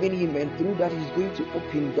serving Him, and through that He's going to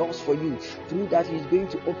open doors for you.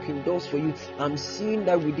 I'm seeing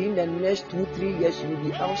that within the next 2-3 years you will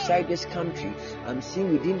be outside this country. I'm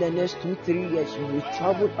seeing within the next 2-3 years you will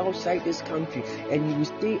travel outside this country, and you will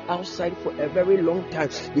stay outside for a very long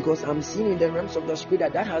time, because I'm seeing in the realms of the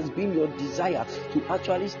spirit that has been your desire to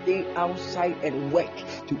actually stay outside and work,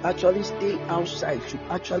 to actually stay outside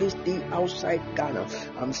Ghana.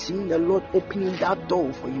 I'm seeing the Lord opening that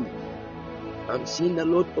door for you. I'm seeing the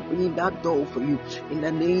Lord opening that door for you in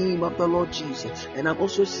the name of the Lord Jesus. And I'm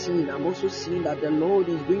also seeing that the Lord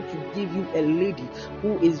is going to give you a lady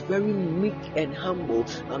who is very meek and humble.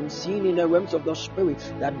 I'm seeing in the realms of the spirit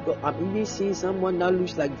that I'm even seeing someone that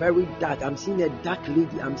looks like very dark. I'm seeing a dark lady.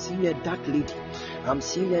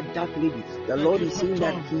 The Lord is saying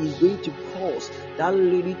that He is going to cause that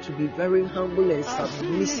lady to be very humble and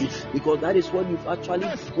submissive, because that is what you've actually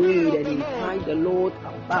prayed and inquired the Lord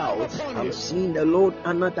about. I'm seeing the Lord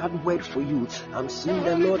honor that word for you. I'm seeing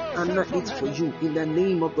the Lord honor it for you in the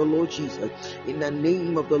name of the Lord Jesus. In the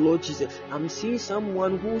name of the Lord Jesus. I'm seeing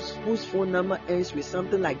someone whose phone number ends with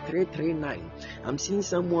something like 339. I'm seeing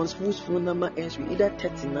someone whose phone number ends with either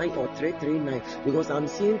 39 or 339, because I'm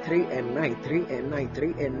seeing 3 and 9.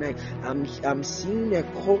 I'm seeing a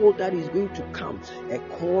call that is going to come, a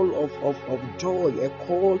call of joy, a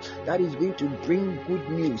call that is going to bring good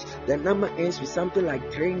news. The number ends with something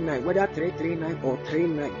like 39, whether 339 or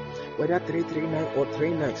 39.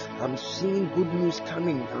 I'm seeing good news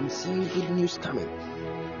coming.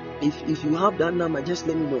 If you have that number, just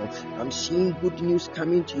let me know. I'm seeing good news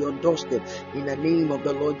coming to your doorstep in the name of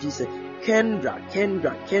the Lord Jesus. Kendra,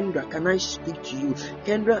 can I speak to you?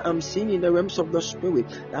 Kendra, I'm seeing in the realms of the spirit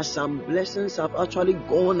that some blessings have actually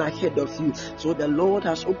gone ahead of you. So the Lord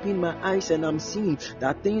has opened my eyes, and I'm seeing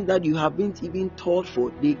that things that you haven't even thought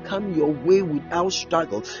for, they come your way without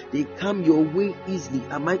struggle. They come your way easily.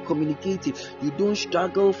 Am I communicating? You don't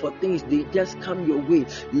struggle for things, they just come your way.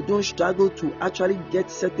 You don't struggle to actually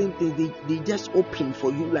get certain things, they just open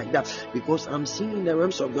for you like that. Because I'm seeing in the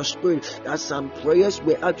realms of the spirit that some prayers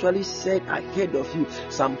were actually said ahead of you.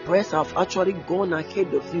 Some prayers have actually gone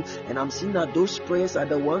ahead of you, and I'm seeing that those prayers are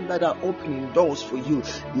the ones that are opening doors for you.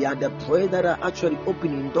 They are the prayers that are actually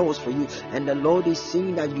opening doors for you, and the Lord is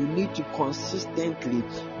saying that you need to consistently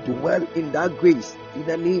dwell in that grace in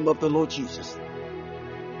the name of the Lord Jesus.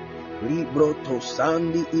 Libro to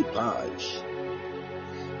Sandi Ipaj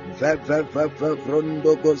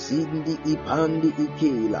Vrondo Gozindi Ipandi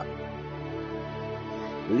Ikila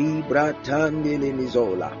Libra Tandele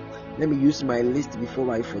Nizola. Let me use my list before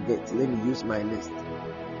I forget.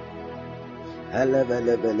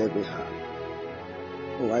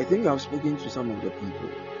 Oh, I think I've spoken to some of the people.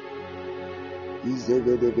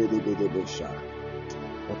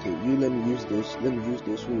 Okay, let me use those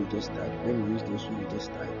who you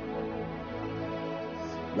just typed.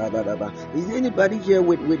 Blah, blah, blah, blah. Is anybody here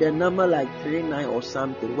with a number like 39 or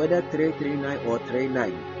something? Whether 339 or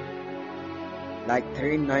 39? like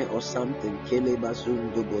 39 or something.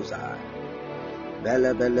 Kelebazundu bozai.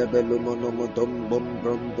 Bele bele bele monomodom bom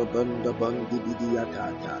brom the bunda bangi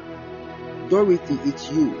bidiatata. Dorothy,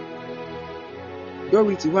 it's you.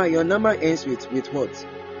 Dorothy, why your number ends with what?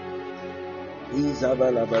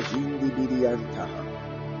 Isabella Bazindi Bidiantaha.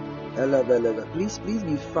 Please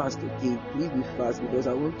be fast, okay? Please be fast because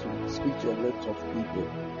I want to speak to a lot of people.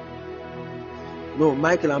 No,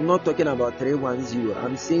 Michael, I'm not talking about 310.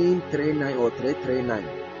 I'm saying 39 or 339.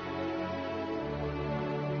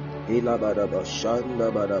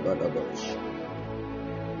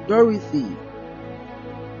 Dorothy.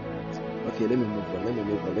 Okay, let me move on.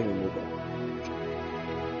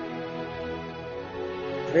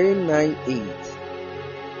 398.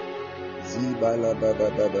 Zibala baba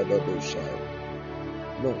baba baba shai.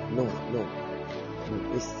 No.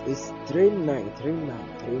 It's 39.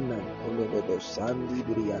 Olobobo Sandi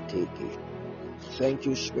Briateke. Thank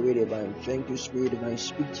you, Spirit Divine. Speak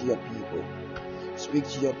to your people. Speak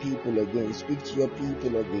to your people again. Speak to your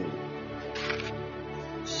people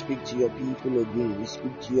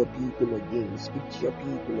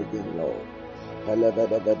again, Lord.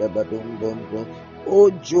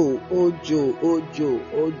 Ojo,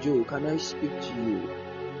 can I speak to you?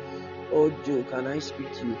 Ojo, can I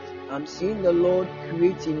speak to you? I'm seeing the Lord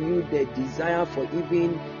creating you the desire for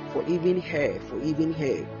even hair.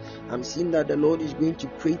 I'm seeing that the Lord is going to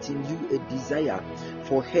create in you a desire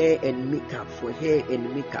for hair and makeup.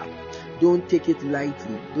 Don't take it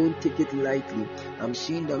lightly. I'm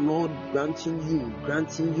seeing the Lord granting you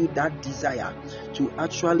that desire to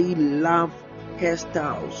actually love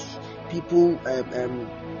hairstyles, people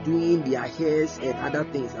doing their hairs and other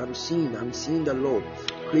things. I'm seeing the Lord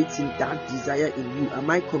creating that desire in you. Am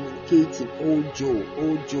I communicating? Ojo.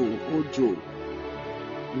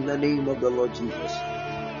 In the name of the Lord Jesus.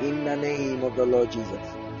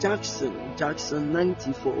 Jackson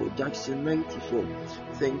 94.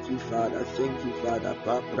 Thank you, Father.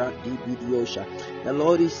 The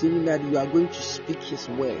Lord is saying that you are going to speak His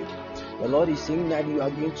word. The Lord is saying that you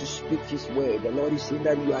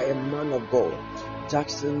are a man of God.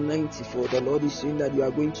 Jackson 94. The Lord is saying that you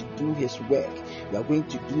are going to do His work. You are going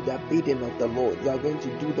to do the bidding of the Lord.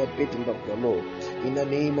 In the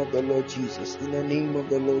name of the Lord Jesus. You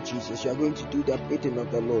are going to do the bidding of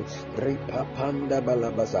the Lord. Repapanda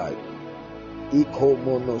balabazai. Iko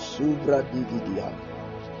mono subra dividia.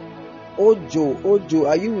 Ojo,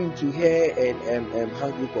 are you into hair and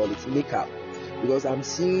how do you call it, makeup? Because I'm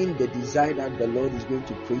seeing the desire that the Lord is going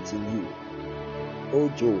to create in you.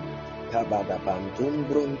 Ojo. I'm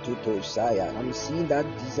seeing that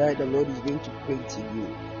desire the Lord is going to create in you.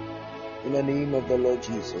 In the name of the Lord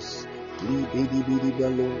Jesus.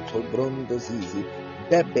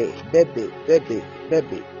 Bebe.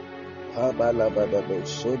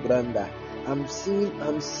 I'm seeing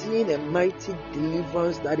a mighty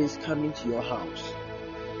deliverance that is coming to your house.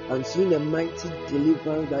 I see a mighty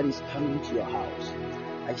deliverance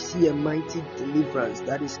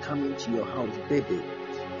that is coming to your house, baby.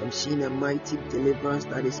 I'm seeing a mighty deliverance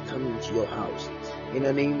that is coming to your house. In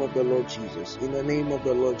the name of the Lord Jesus.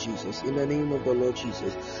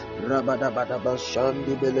 Rabadabadaba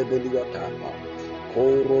shandi belebeliatapa.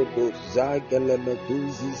 Koro do zagele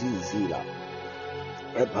meduzi zizila.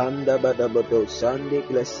 Epanda badabado sandi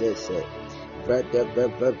glesese.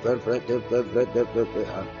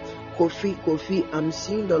 Kofi, I'm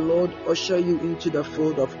seeing the Lord usher you into the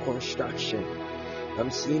field of construction.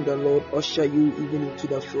 I'm seeing the Lord usher you even into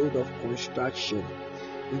the field of construction.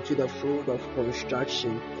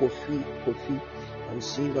 Kofi. I'm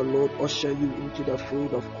seeing the Lord usher you into the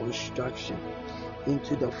field of construction. In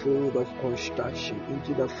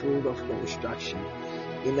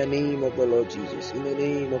the name of the Lord Jesus.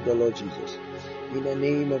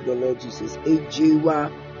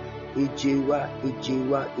 Ejewa.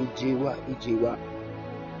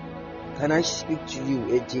 Can I speak to you,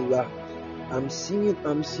 Ejewa? I'm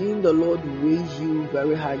seeing the Lord raise you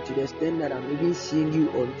very high to the extent that I'm even seeing you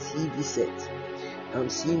on TV sets. I'm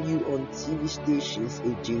seeing you on TV stations,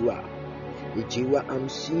 Ejewa. I'm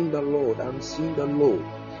seeing the Lord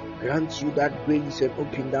grant you that grace and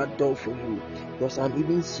open that door for you. Because I'm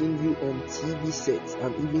even seeing you on TV sets.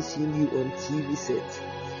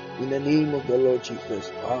 In the name of the Lord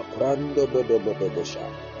Jesus.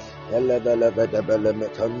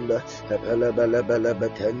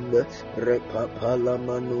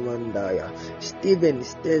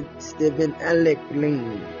 Stephen Alec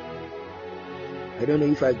Lane. I don't know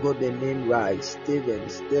if I got the name right. Stephen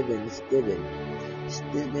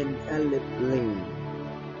Alec Lane.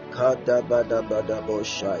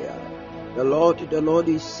 Kadabadaboshaya. The Lord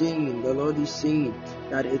is saying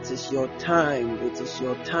that it is your time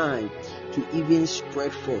to even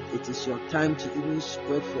spread forth. It is your time to even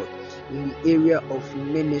spread forth in the area of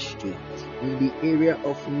ministry.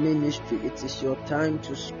 It is your time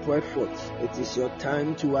to spread forth. It is your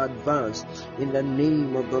time to advance in the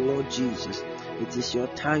name of the Lord Jesus. It is your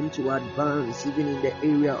time to advance even in the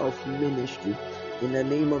area of ministry. In the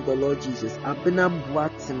name of the Lord Jesus.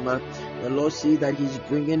 The Lord says that He's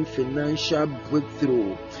bringing financial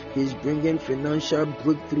breakthrough. He's bringing financial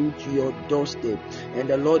breakthrough to your doorstep. And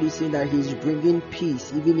the Lord is saying that He's bringing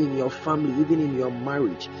peace even in your family, even in your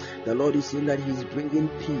marriage. The Lord is saying that He's bringing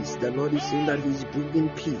peace. The Lord is saying that He's bringing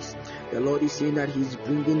peace. The Lord is saying that He's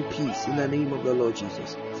bringing peace in the name of the Lord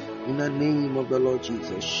Jesus. In the name of the Lord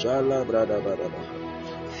Jesus.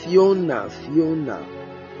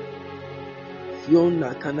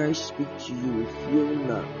 Fiona, can I speak to you?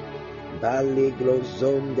 Fiona.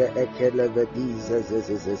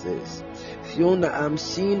 Fiona, I'm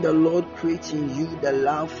seeing the Lord creating you the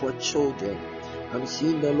love for children. I'm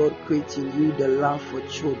seeing the Lord creating you the love for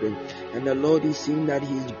children. And the Lord is saying that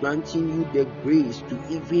He's granting you the grace to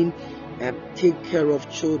even take care of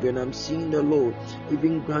children. I'm seeing the Lord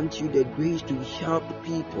even grant you the grace to help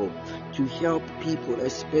people,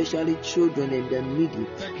 especially children and the needy.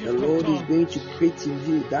 The Lord is going to create in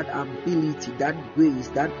you that ability, that grace,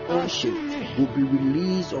 that unction will be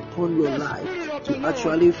released upon your life to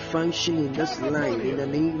actually function in this line in the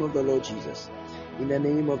name of the Lord Jesus. In the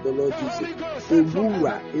name of the Lord Jesus.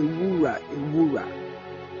 Ewura.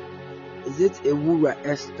 Is it Ewura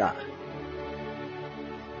Esther?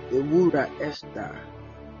 Ewura Esther.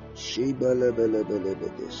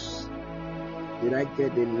 Shebelebelebelebedis. Did I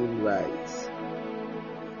get the name right?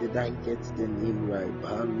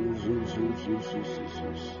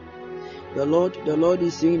 The Lord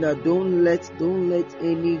is saying that don't let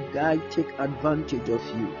any guy take advantage of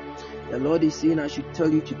you. The Lord is saying I should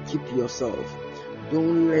tell you to keep yourself.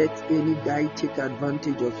 Don't let any guy take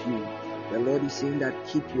advantage of you. The Lord is saying that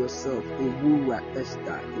keep yourself. Ewura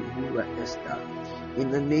Esther. In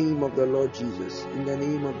the name of the Lord Jesus. In the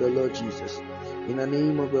name of the Lord Jesus. In the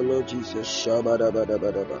name of the Lord Jesus.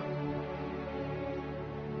 Shabadabadabadaba.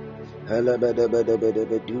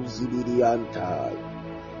 Helabadabadabadabaduzibidi antai.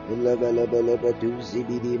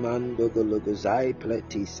 Helabadabadabaduzibidi mandogologozai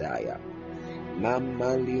pletisaya.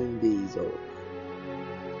 Mamaliumbizo.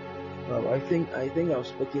 Well, I think I've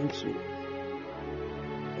spoken to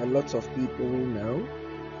a lot of people now.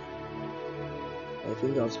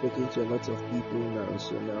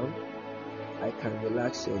 So now I can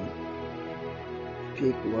relax and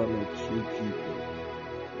pick one or two people.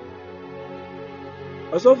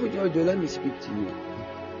 Osofu Jojo, let me speak to you.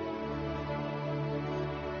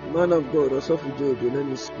 Man of God, Osofu Jojo, let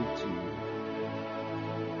me speak to you.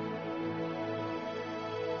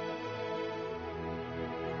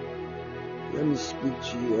 Let me speak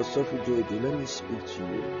to you, Osofu Jojo, let me speak to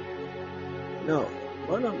you. Now,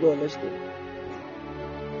 man of God, let's go.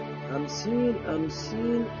 I'm seeing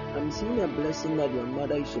a blessing that your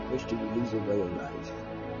mother is supposed to release over your life.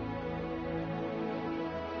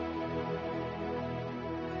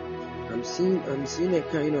 I'm seeing a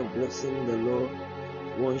kind of blessing the Lord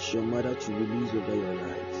wants your mother to release over your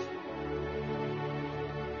life.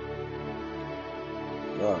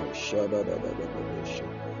 Wow,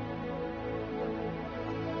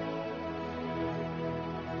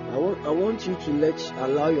 I want you to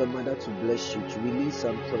allow your mother to bless you, to release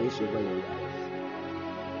some prayers over your life.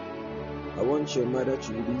 I want your mother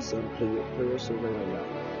to release some prayers over your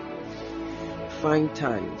life. Find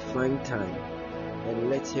time, and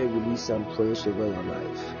let her release some prayers over your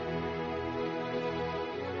life.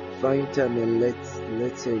 Find time and let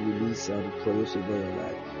her release some prayers over your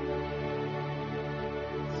life.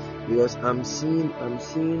 Because I'm seeing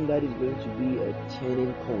that is going to be a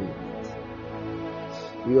turning point.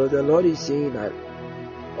 Because the Lord is saying that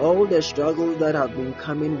all the struggles that have been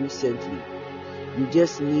coming recently, you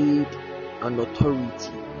just need an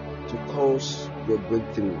authority to cause your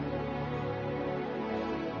breakthrough.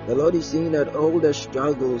 The Lord is saying that all the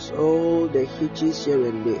struggles, all the hitches here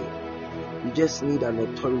and there, you just need an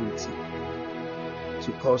authority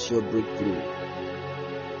to cause your breakthrough.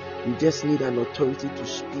 You just need an authority to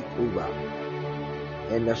speak over,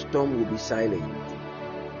 and the storm will be silent.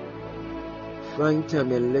 Find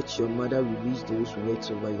time and let your mother release those words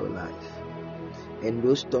over your life, and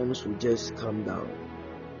those storms will just come down.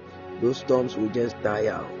 Those storms will just die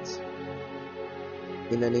out.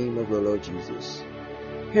 In the name of the Lord Jesus.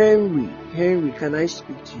 Henry, can I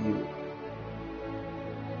speak to you?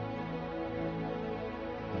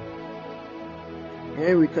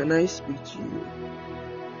 Henry, can I speak to you?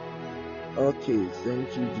 Okay,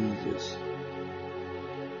 thank you, Jesus.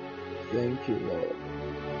 Thank you, Lord.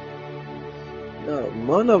 Now,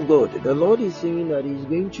 man of God, the Lord is saying that He's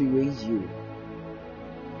going to raise you.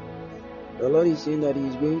 The Lord is saying that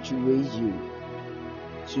He's going to raise you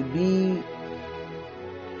to be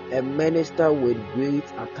a minister with great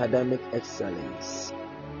academic excellence.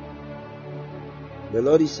 The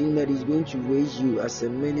Lord is saying that He's going to raise you as a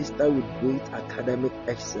minister with great academic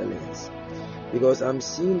excellence. Because I'm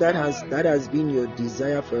seeing that has been your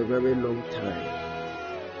desire for a very long time.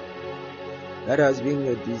 That has been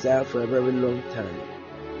your desire for a very long time.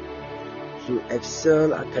 To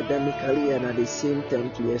excel academically and at the same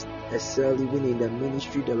time to excel even in the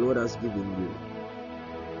ministry the Lord has given you.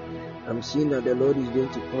 I'm seeing that the Lord is going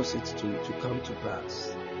to cause it to come to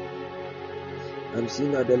pass. I'm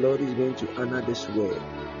seeing that the Lord is going to honor this word.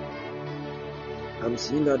 I'm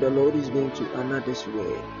seeing that the Lord is going to honor this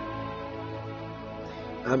word.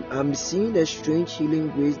 I'm seeing the strange healing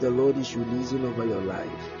grace the Lord is releasing over your life.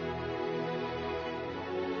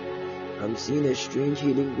 I'm seeing a strange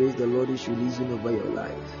healing grace the Lord is releasing over your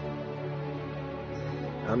life.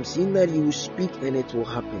 I'm seeing that you will speak and it will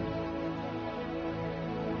happen.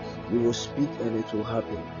 You will speak and it will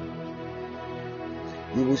happen.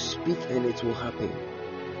 You will speak and it will happen.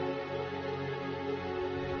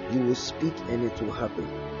 You will speak and it will happen.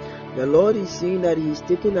 The Lord is saying that He is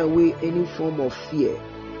taking away any form of fear.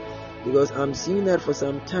 Because I'm seeing that for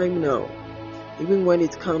some time now, even when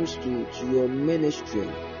it comes to your ministry,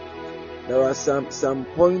 there are some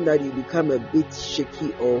point that you become a bit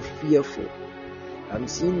shaky or fearful. I'm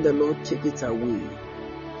seeing the Lord take it away.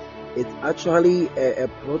 It's actually a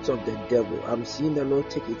plot of the devil. I'm seeing the Lord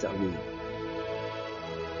take it away.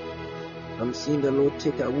 I'm seeing the Lord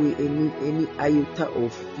take away any iota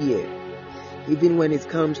of fear, even when it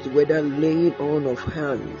comes to whether laying on of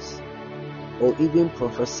hands or even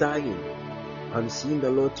prophesying. I'm seeing the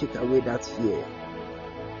Lord take away that fear.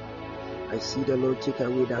 I see the Lord take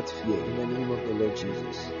away that fear in the name of the Lord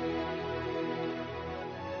Jesus.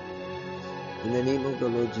 In the name of the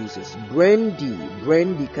Lord Jesus.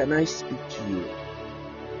 Brandy, can I speak to you?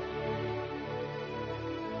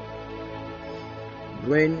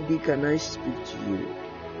 Brandy, can I speak to you?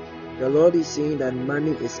 The Lord is saying that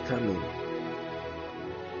money is coming.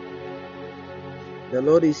 The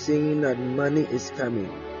Lord is saying that money is coming.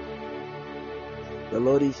 The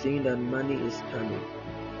Lord is saying that money is coming.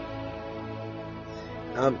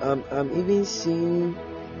 I'm even seeing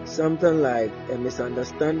something like a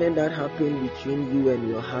misunderstanding that happened between you and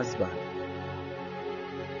your husband.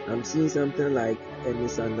 I'm seeing something like a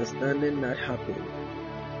misunderstanding that happened.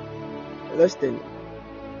 Listen,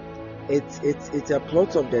 it's a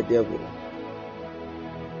plot of the devil.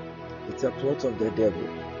 It's a plot of the devil.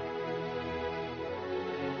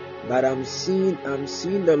 But I'm seeing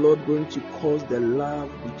the Lord going to cause the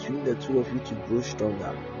love between the two of you to grow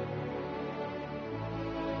stronger.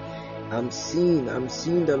 I'm seeing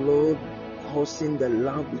the Lord causing the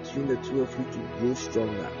love between the two of you to grow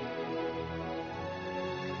stronger.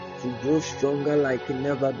 To grow stronger like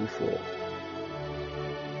never before.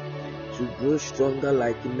 To grow stronger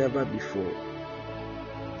like never before.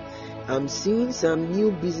 I'm seeing some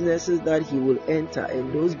new businesses that he will enter,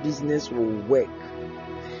 and those businesses will work.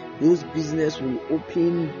 Those businesses will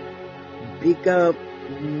open bigger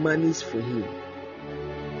monies for him.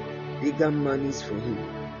 Bigger monies for him.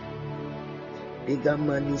 Bigger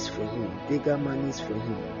monies for him. Bigger monies for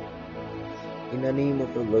him. In the name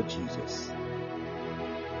of the Lord Jesus.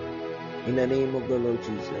 In the name of the Lord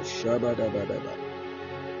Jesus. Shabadabadaba.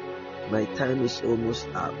 My time is almost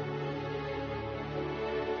up.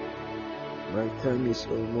 My time is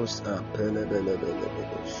almost up.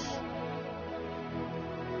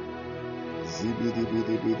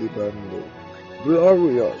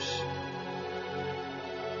 Glorious.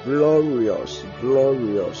 Glorious,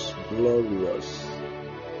 glorious, glorious.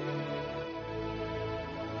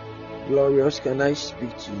 Glorious, can I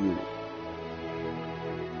speak to you?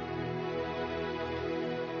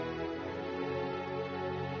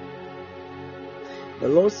 The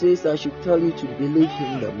Lord says I should tell you to believe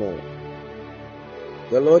him the more.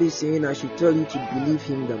 The Lord is saying I should tell you to believe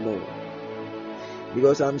him the more.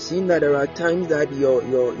 Because I'm seeing that there are times that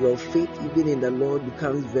your faith even in the Lord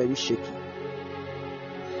becomes very shaky.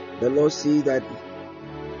 The Lord says that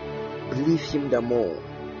believe him the more.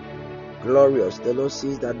 Glorious. The Lord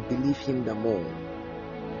says that believe him the more.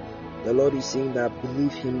 The Lord is saying that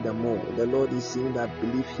believe him the more. The Lord is saying that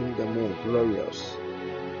believe him the more. Glorious.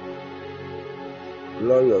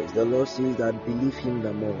 Glorious. The Lord says that believe him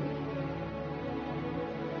the more.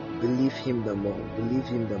 Believe him the more. Believe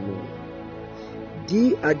him the more.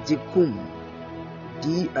 Di Ajikum.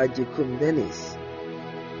 D. Ajikum Dennis.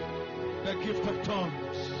 The gift of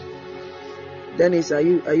tongues. Dennis, are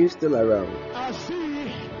you still around? I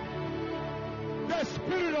see the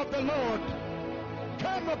Spirit of the Lord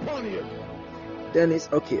come upon you. Dennis,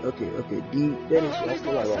 okay. D. Dennis, you are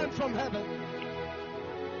still around. From heaven.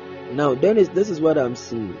 Now, Dennis, this is what I'm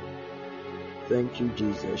seeing. Thank you,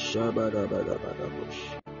 Jesus.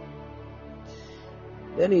 Shabadabadabadosh.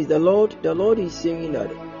 Dennis, the Lord is saying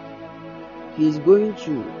that He is going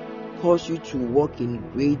to cause you to walk in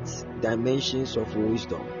great dimensions of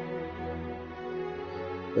wisdom.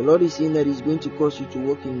 The Lord is saying that He's going to cause you to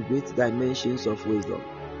walk in great dimensions of wisdom.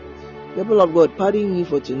 People of God, pardon me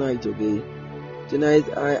for tonight, okay? Tonight,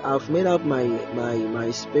 I've made up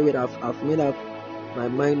my spirit. I've made up my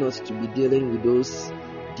mind not to be dealing with those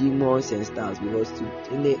demons and stars, because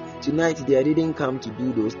tonight they didn't come to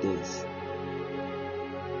do those things.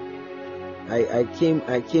 I came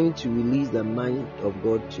to release the mind of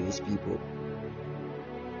God to His people,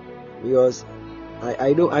 because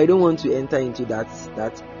I don't want to enter into that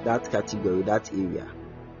category, that area.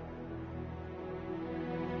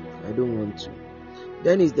 I don't want to.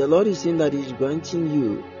 Then the Lord is saying that He's granting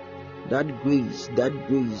you that grace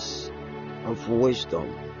of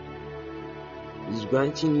wisdom. He's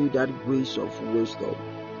granting you that grace of wisdom.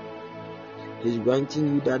 He's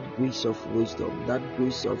granting you that grace of wisdom. That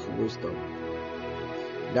grace of wisdom.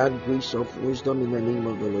 That grace of wisdom in the name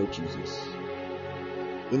of the Lord Jesus.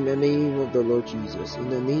 In the name of the Lord Jesus. In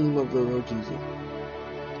the name of the Lord Jesus.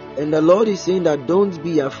 And the Lord is saying that don't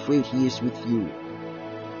be afraid, He is with you.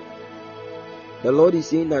 The Lord is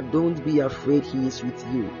saying that don't be afraid, He is with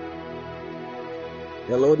you.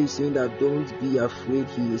 The Lord is saying that don't be afraid,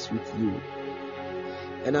 He is with you.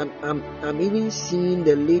 And I'm even seeing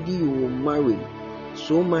the lady you will marry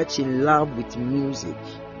so much in love with music.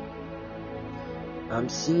 I'm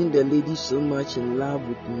seeing the lady so much in love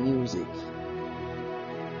with music.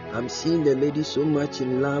 I'm seeing the lady so much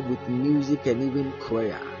in love with music and even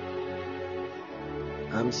prayer.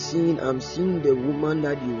 I'm seeing the woman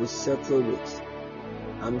that you will settle with.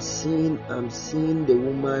 I'm seeing the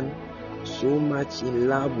woman so much in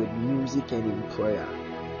love with music and in prayer.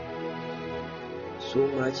 So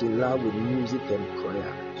much in love with music and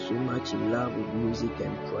prayer. So much in love with music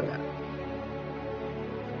and prayer.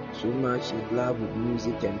 So much in love with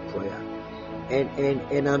music and prayer.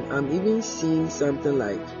 And I'm even seeing something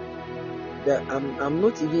like that. I'm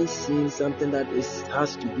not even seeing something that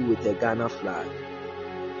has to do with a Ghana flag.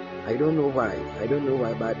 I don't know why,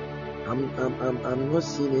 but I'm not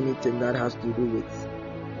seeing anything that has to do with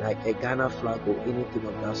like a Ghana flag or anything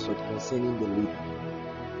of that sort concerning the lady.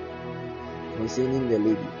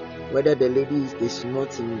 Whether the lady is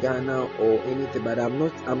not in Ghana or anything, but I'm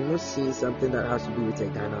not seeing something that has to do with a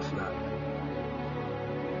Ghana flag.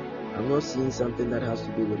 I'm not seeing something that has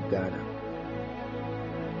to do with Ghana.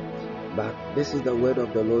 But this is the word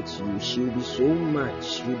of the Lord to you. She'll be so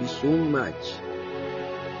much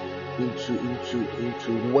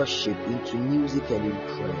into worship, into music and in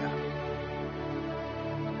prayer.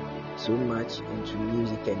 So much into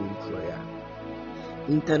music and in prayer.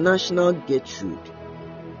 International Gertrude,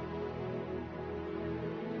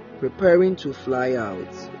 preparing to fly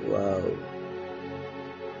out. Wow.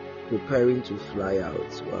 Preparing to fly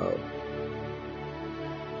out. Wow.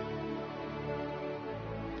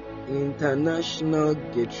 International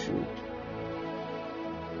Gertrude.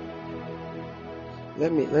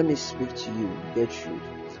 Let me speak to you, Gertrude.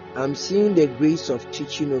 I'm seeing the grace of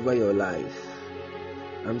teaching over your life.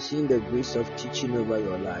 I'm seeing the grace of teaching over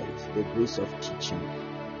your life. The grace of teaching.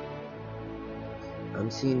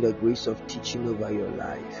 I'm seeing the grace of teaching over your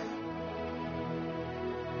life.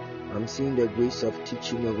 I'm seeing the grace of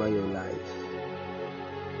teaching over your life.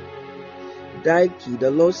 Daiki,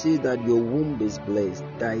 the Lord says that your womb is blessed.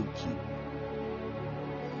 Daiki,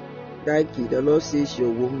 the Lord says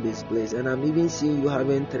your womb is blessed. And I'm even seeing you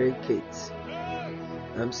having 3 kids.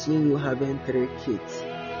 I'm seeing you having 3 kids.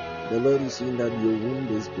 The Lord is saying that your womb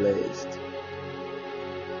is blessed.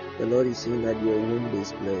 The Lord is saying that your womb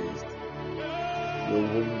is blessed. Your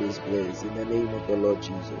womb is blessed in the name of the Lord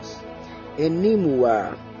Jesus.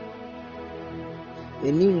 Enimwa,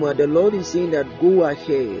 the Lord is saying that go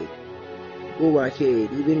ahead,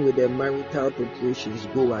 even with the marital preparations,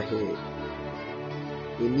 go ahead.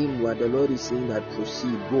 Enimwa, the Lord is saying that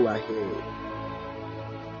proceed, go ahead.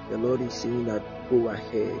 The Lord is saying that go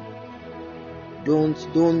ahead. Don't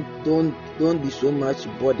be so much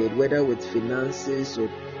bothered, whether with finances or.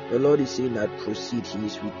 The Lord is saying that proceed, He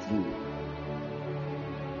is with you.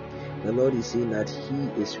 The Lord is saying that He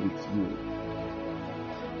is with you.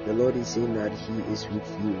 The Lord is saying that He is with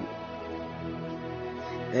you.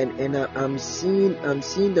 And I'm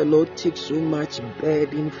seeing the Lord take so much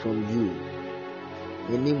burden from you.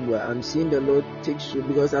 Anywhere, I'm seeing the Lord take so,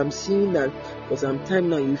 because I'm seeing that for some time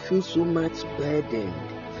now you feel so much burdened,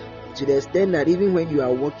 to the extent that even when you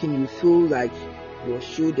are walking, you feel like your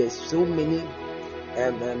shoulders, so many,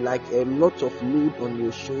 like a lot of load on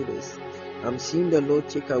your shoulders. I'm seeing the Lord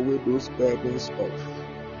take away those burdens off.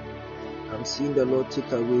 I'm seeing the Lord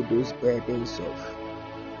take away those burdens off.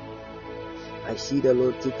 I see the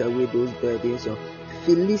Lord take away those burdens off.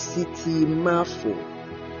 Felicity Marfo.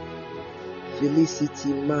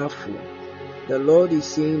 Felicity Marfo. The Lord is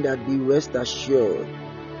saying that be rest assured,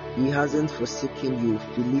 He hasn't forsaken you.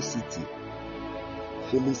 Felicity.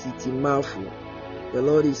 Felicity Marfo. The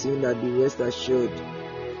Lord is saying that be rest assured,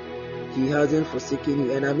 He hasn't forsaken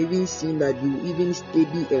you. And I'm even seeing that you even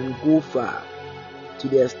study and go far, to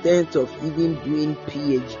the extent of even doing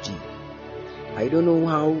PhD. I don't know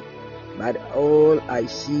how, but all I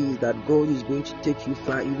see is that God is going to take you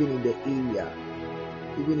far, even in the area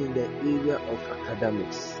of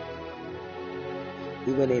academics.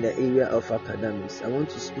 Even in the area of academics. I want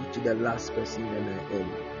to speak to the last person and I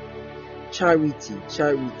end. Charity.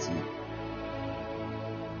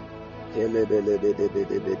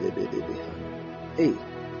 Hey,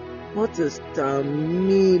 what is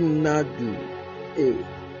Tamil Nadu? Hey,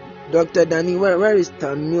 Dr. Danny, where is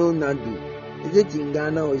Tamil Nadu? Is it in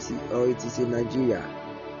Ghana or it is in Nigeria?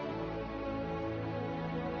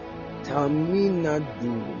 Tamil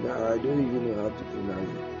Nadu. I don't even know how to pronounce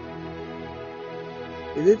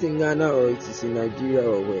it. Is it in Ghana or it is in Nigeria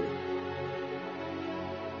or where?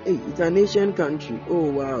 Hey, it's an Asian country.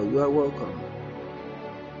 Oh wow, you are welcome.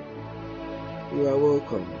 You are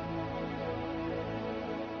welcome.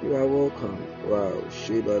 You are welcome. Wow.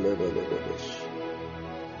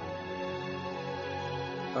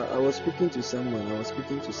 I was speaking to someone. Oh,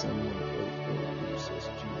 Jesus.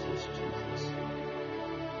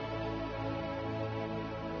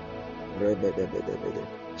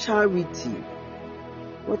 Charity.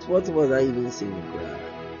 What was I even saying?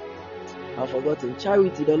 I've forgotten.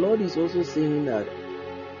 Charity. The Lord is also saying that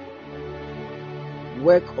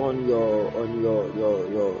work on your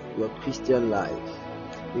Christian life,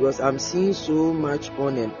 because I'm seeing so much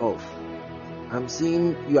on and off. I'm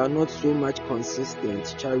seeing you are not so much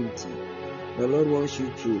consistent. Charity. The Lord wants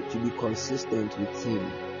you to be consistent with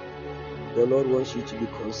Him. The Lord wants you to be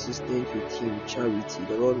consistent with Him. Charity.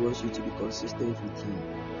 The Lord wants you to be consistent with Him.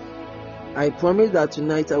 I promised that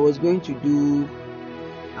tonight I was going to do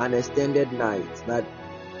an extended night, but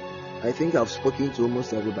I think I've spoken to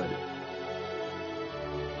almost everybody,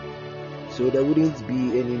 so there wouldn't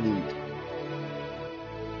be any need.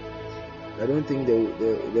 I don't think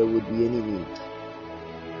there would be any need.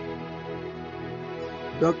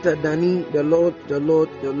 Dr. Danny, the Lord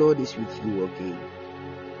is with you, okay?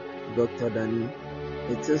 Dr. Danny,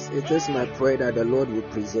 it is my prayer that the Lord will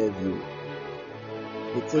preserve you.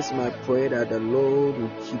 It is my prayer that the Lord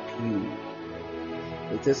will keep you.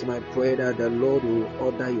 It is my prayer that the Lord will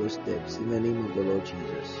order your steps in the name of the Lord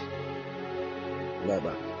Jesus.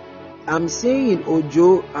 Baba. I'm saying,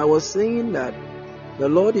 Ojo, I was saying that the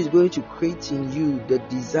Lord is going to create in you the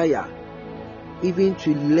desire even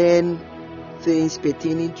to learn things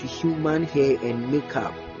pertaining to human hair and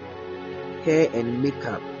makeup. Hair and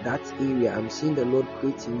makeup, that area. I'm seeing the Lord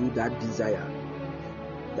creating you that desire.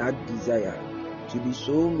 That desire to be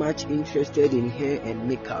so much interested in hair and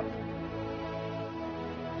makeup.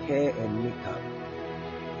 Hair and makeup.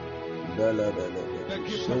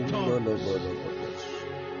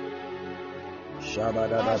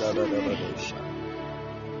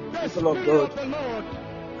 People of God,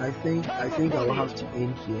 I think I will have to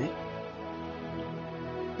end here.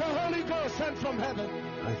 The Holy Ghost sent from heaven.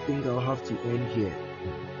 I think I'll have to end here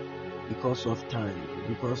because of time.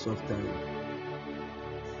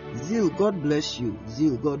 Zeal, God bless you.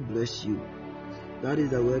 Zeal, God bless you. That is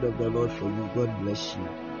the word of the Lord for you. God bless you.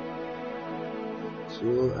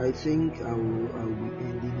 So I think I will be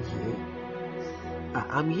ending here.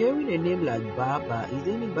 I'm hearing a name like Baba. Is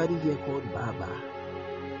there anybody here called Baba?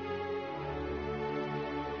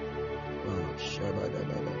 Oh, Shabba.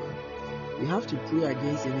 You have to pray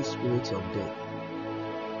against any spirits of death.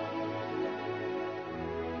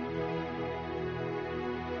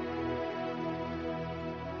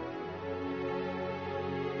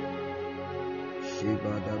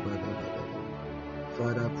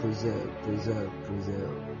 Father, preserve.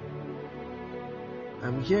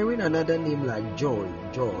 I'm hearing another name like Joy.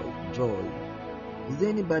 Is there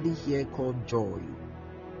anybody here called Joy?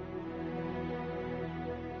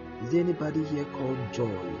 Is there anybody here called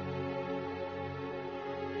Joy?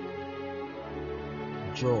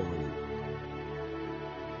 Joy.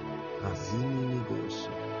 Azini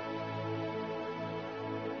Nigoso.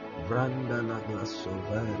 Branda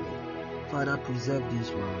Lagasovale. Father, preserve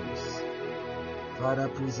these ones. Father,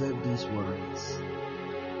 preserve these ones.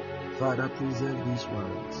 Father, preserve these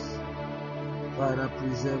ones. Father,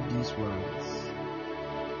 preserve these ones.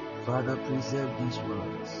 Father, preserve these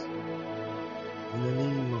ones. In the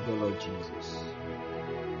name of the Lord Jesus.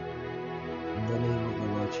 In the name of the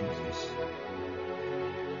Lord Jesus.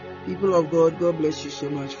 People of God, God bless you so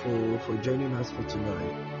much for joining us for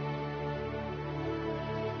tonight.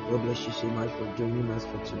 God bless you so much for joining us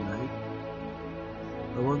for tonight.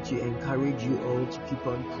 I want to encourage you all to keep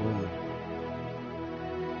on praying.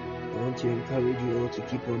 I want to encourage you all to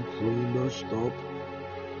keep on praying, don't stop.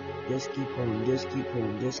 Just keep on, just keep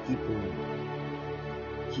on, just keep on.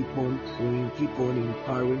 Keep on praying, keep on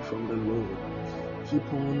empowering from the Lord.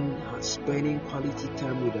 Keep on spending quality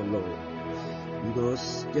time with the Lord.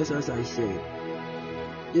 Because just as I said,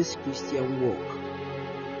 this Christian walk,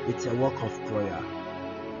 it's a walk of prayer.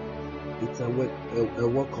 It's a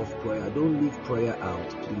walk of prayer. Don't leave prayer out,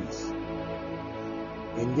 please.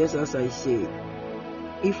 And just as I said,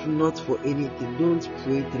 if not for anything, don't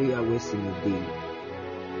pray 3 hours in a day.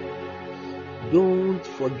 Don't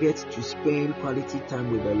forget to spend quality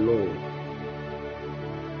time with the Lord.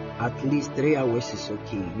 At least 3 hours is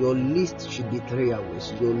okay. Your list should be 3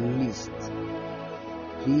 hours. Your list.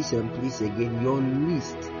 Please and please again, your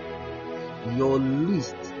list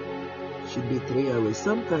should be 3 hours.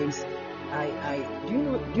 Sometimes do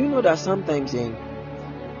you know that sometimes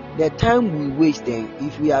the time we waste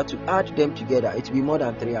if we are to add them together, it will be more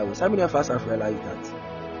than 3 hours. How many of us have realized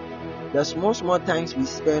that? The small times we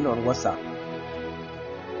spend on WhatsApp,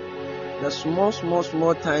 the small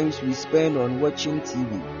times we spend on watching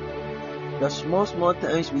TV, the small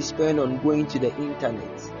times we spend on going to the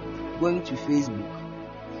internet, going to Facebook.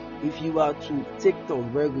 If you are to TikTok,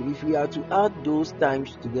 very good. If you are to add those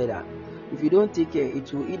times together, if you don't take care,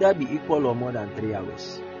 it will either be equal or more than 3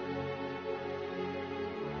 hours.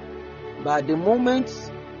 But the moment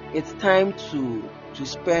it's time to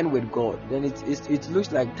spend with God, then it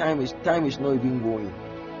looks like time is not even going.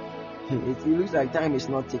 It looks like time is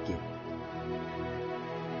not ticking.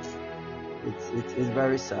 It's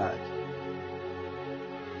very sad.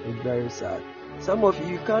 It's very sad. Some of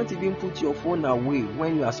you can't even put your phone away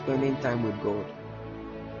when you are spending time with God.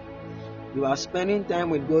 You are spending time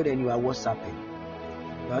with God and you are WhatsApping.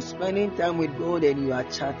 You are spending time with God and you are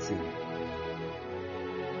chatting.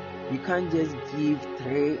 You can't just give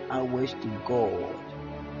 3 hours to God.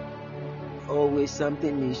 Always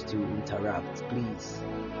something needs to interrupt, please.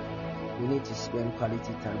 You need to spend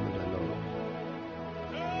quality time with the Lord.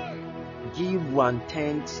 Give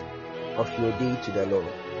 1/10 of your day to the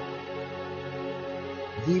Lord.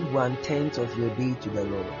 Give 1/10 of your day to the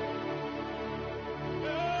Lord.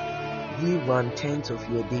 Give 1/10 of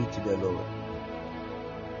your day to the Lord.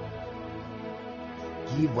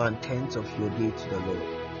 Give 1/10 of your day to the Lord.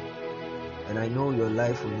 And I know your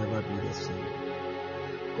life will never be the same.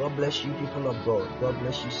 God bless you, people of God. God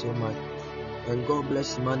bless you so much. And God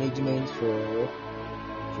bless management for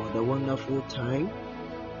the wonderful time.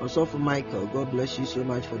 Also for Michael, God bless you so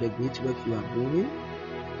much for the great work you are doing.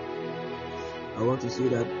 I want to say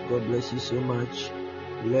that God bless you so much.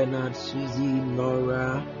 Leonard, Susie,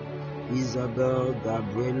 Nora, Isabel,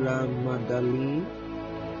 Gabriela, Magdalene.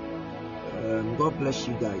 God bless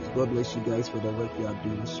you guys. God bless you guys for the work you are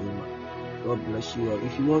doing so much. God bless you all.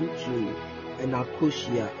 If you want to, and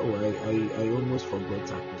Akosia, I almost forgot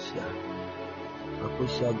Akosia.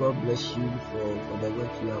 Akosia, God bless you for the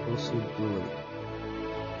work you are also doing.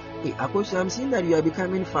 Hey, Akosia, I'm seeing that you are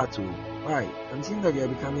becoming fat too. Why? I'm seeing that you are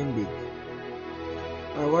becoming big.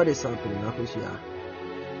 What is happening, Akosia?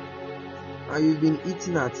 You've been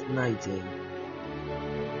eating at night, eh?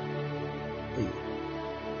 Hey.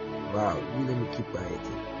 Wow, you let me keep quiet.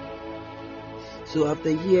 So after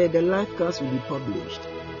here, the live cast will be published.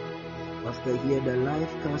 After here, the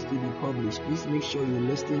live cast will be published. Please make sure you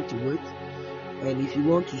listen to it. And if you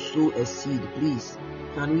want to sow a seed, please,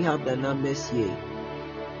 can we have the numbers here?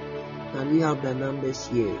 Can we have the numbers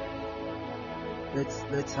here?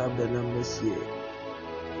 Let's have the numbers here.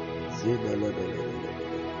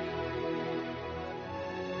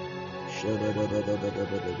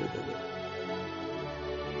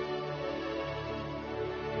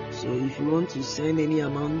 So if you want to send any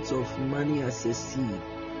amount of money as a seed,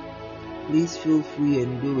 please feel free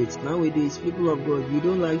and do it. Nowadays, people of God, you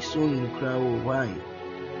don't like sowing crowd. Why?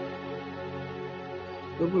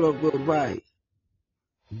 People of God, why?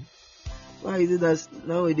 Why is it that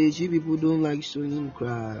nowadays you people don't like sowing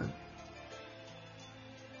crowd?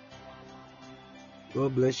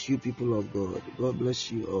 God bless you, people of God. God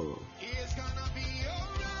bless you all.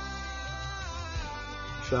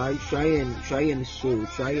 Try and sow.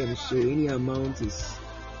 Any amount is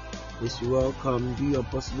welcome. Do your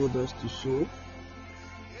possible best to sow.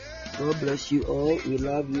 God bless you all. We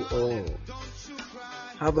love you all.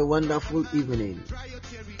 Have a wonderful evening.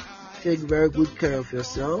 Take very good care of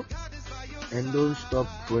yourself and don't stop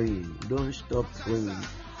praying. Don't stop praying.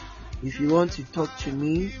 If you want to talk to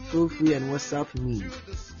me, feel free and WhatsApp me.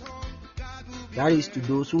 That is to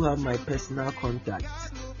those who have my personal contact.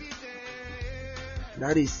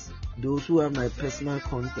 That is those who have my personal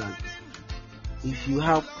contact. If you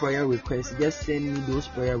have prayer requests, just send me those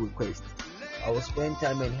prayer requests. I will spend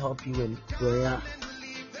time and help you in prayer.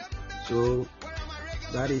 So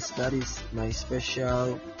that is my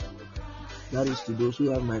special. That is to those who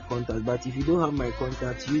have my contact. But if you don't have my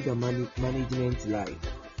contact, use the management line.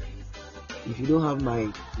 If you don't have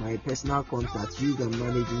my personal contact, use the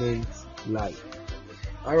management line.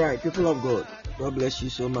 Alright, people of God, God bless you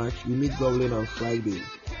so much. We meet God willing on Friday.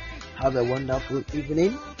 Have a wonderful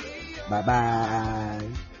evening. Bye bye.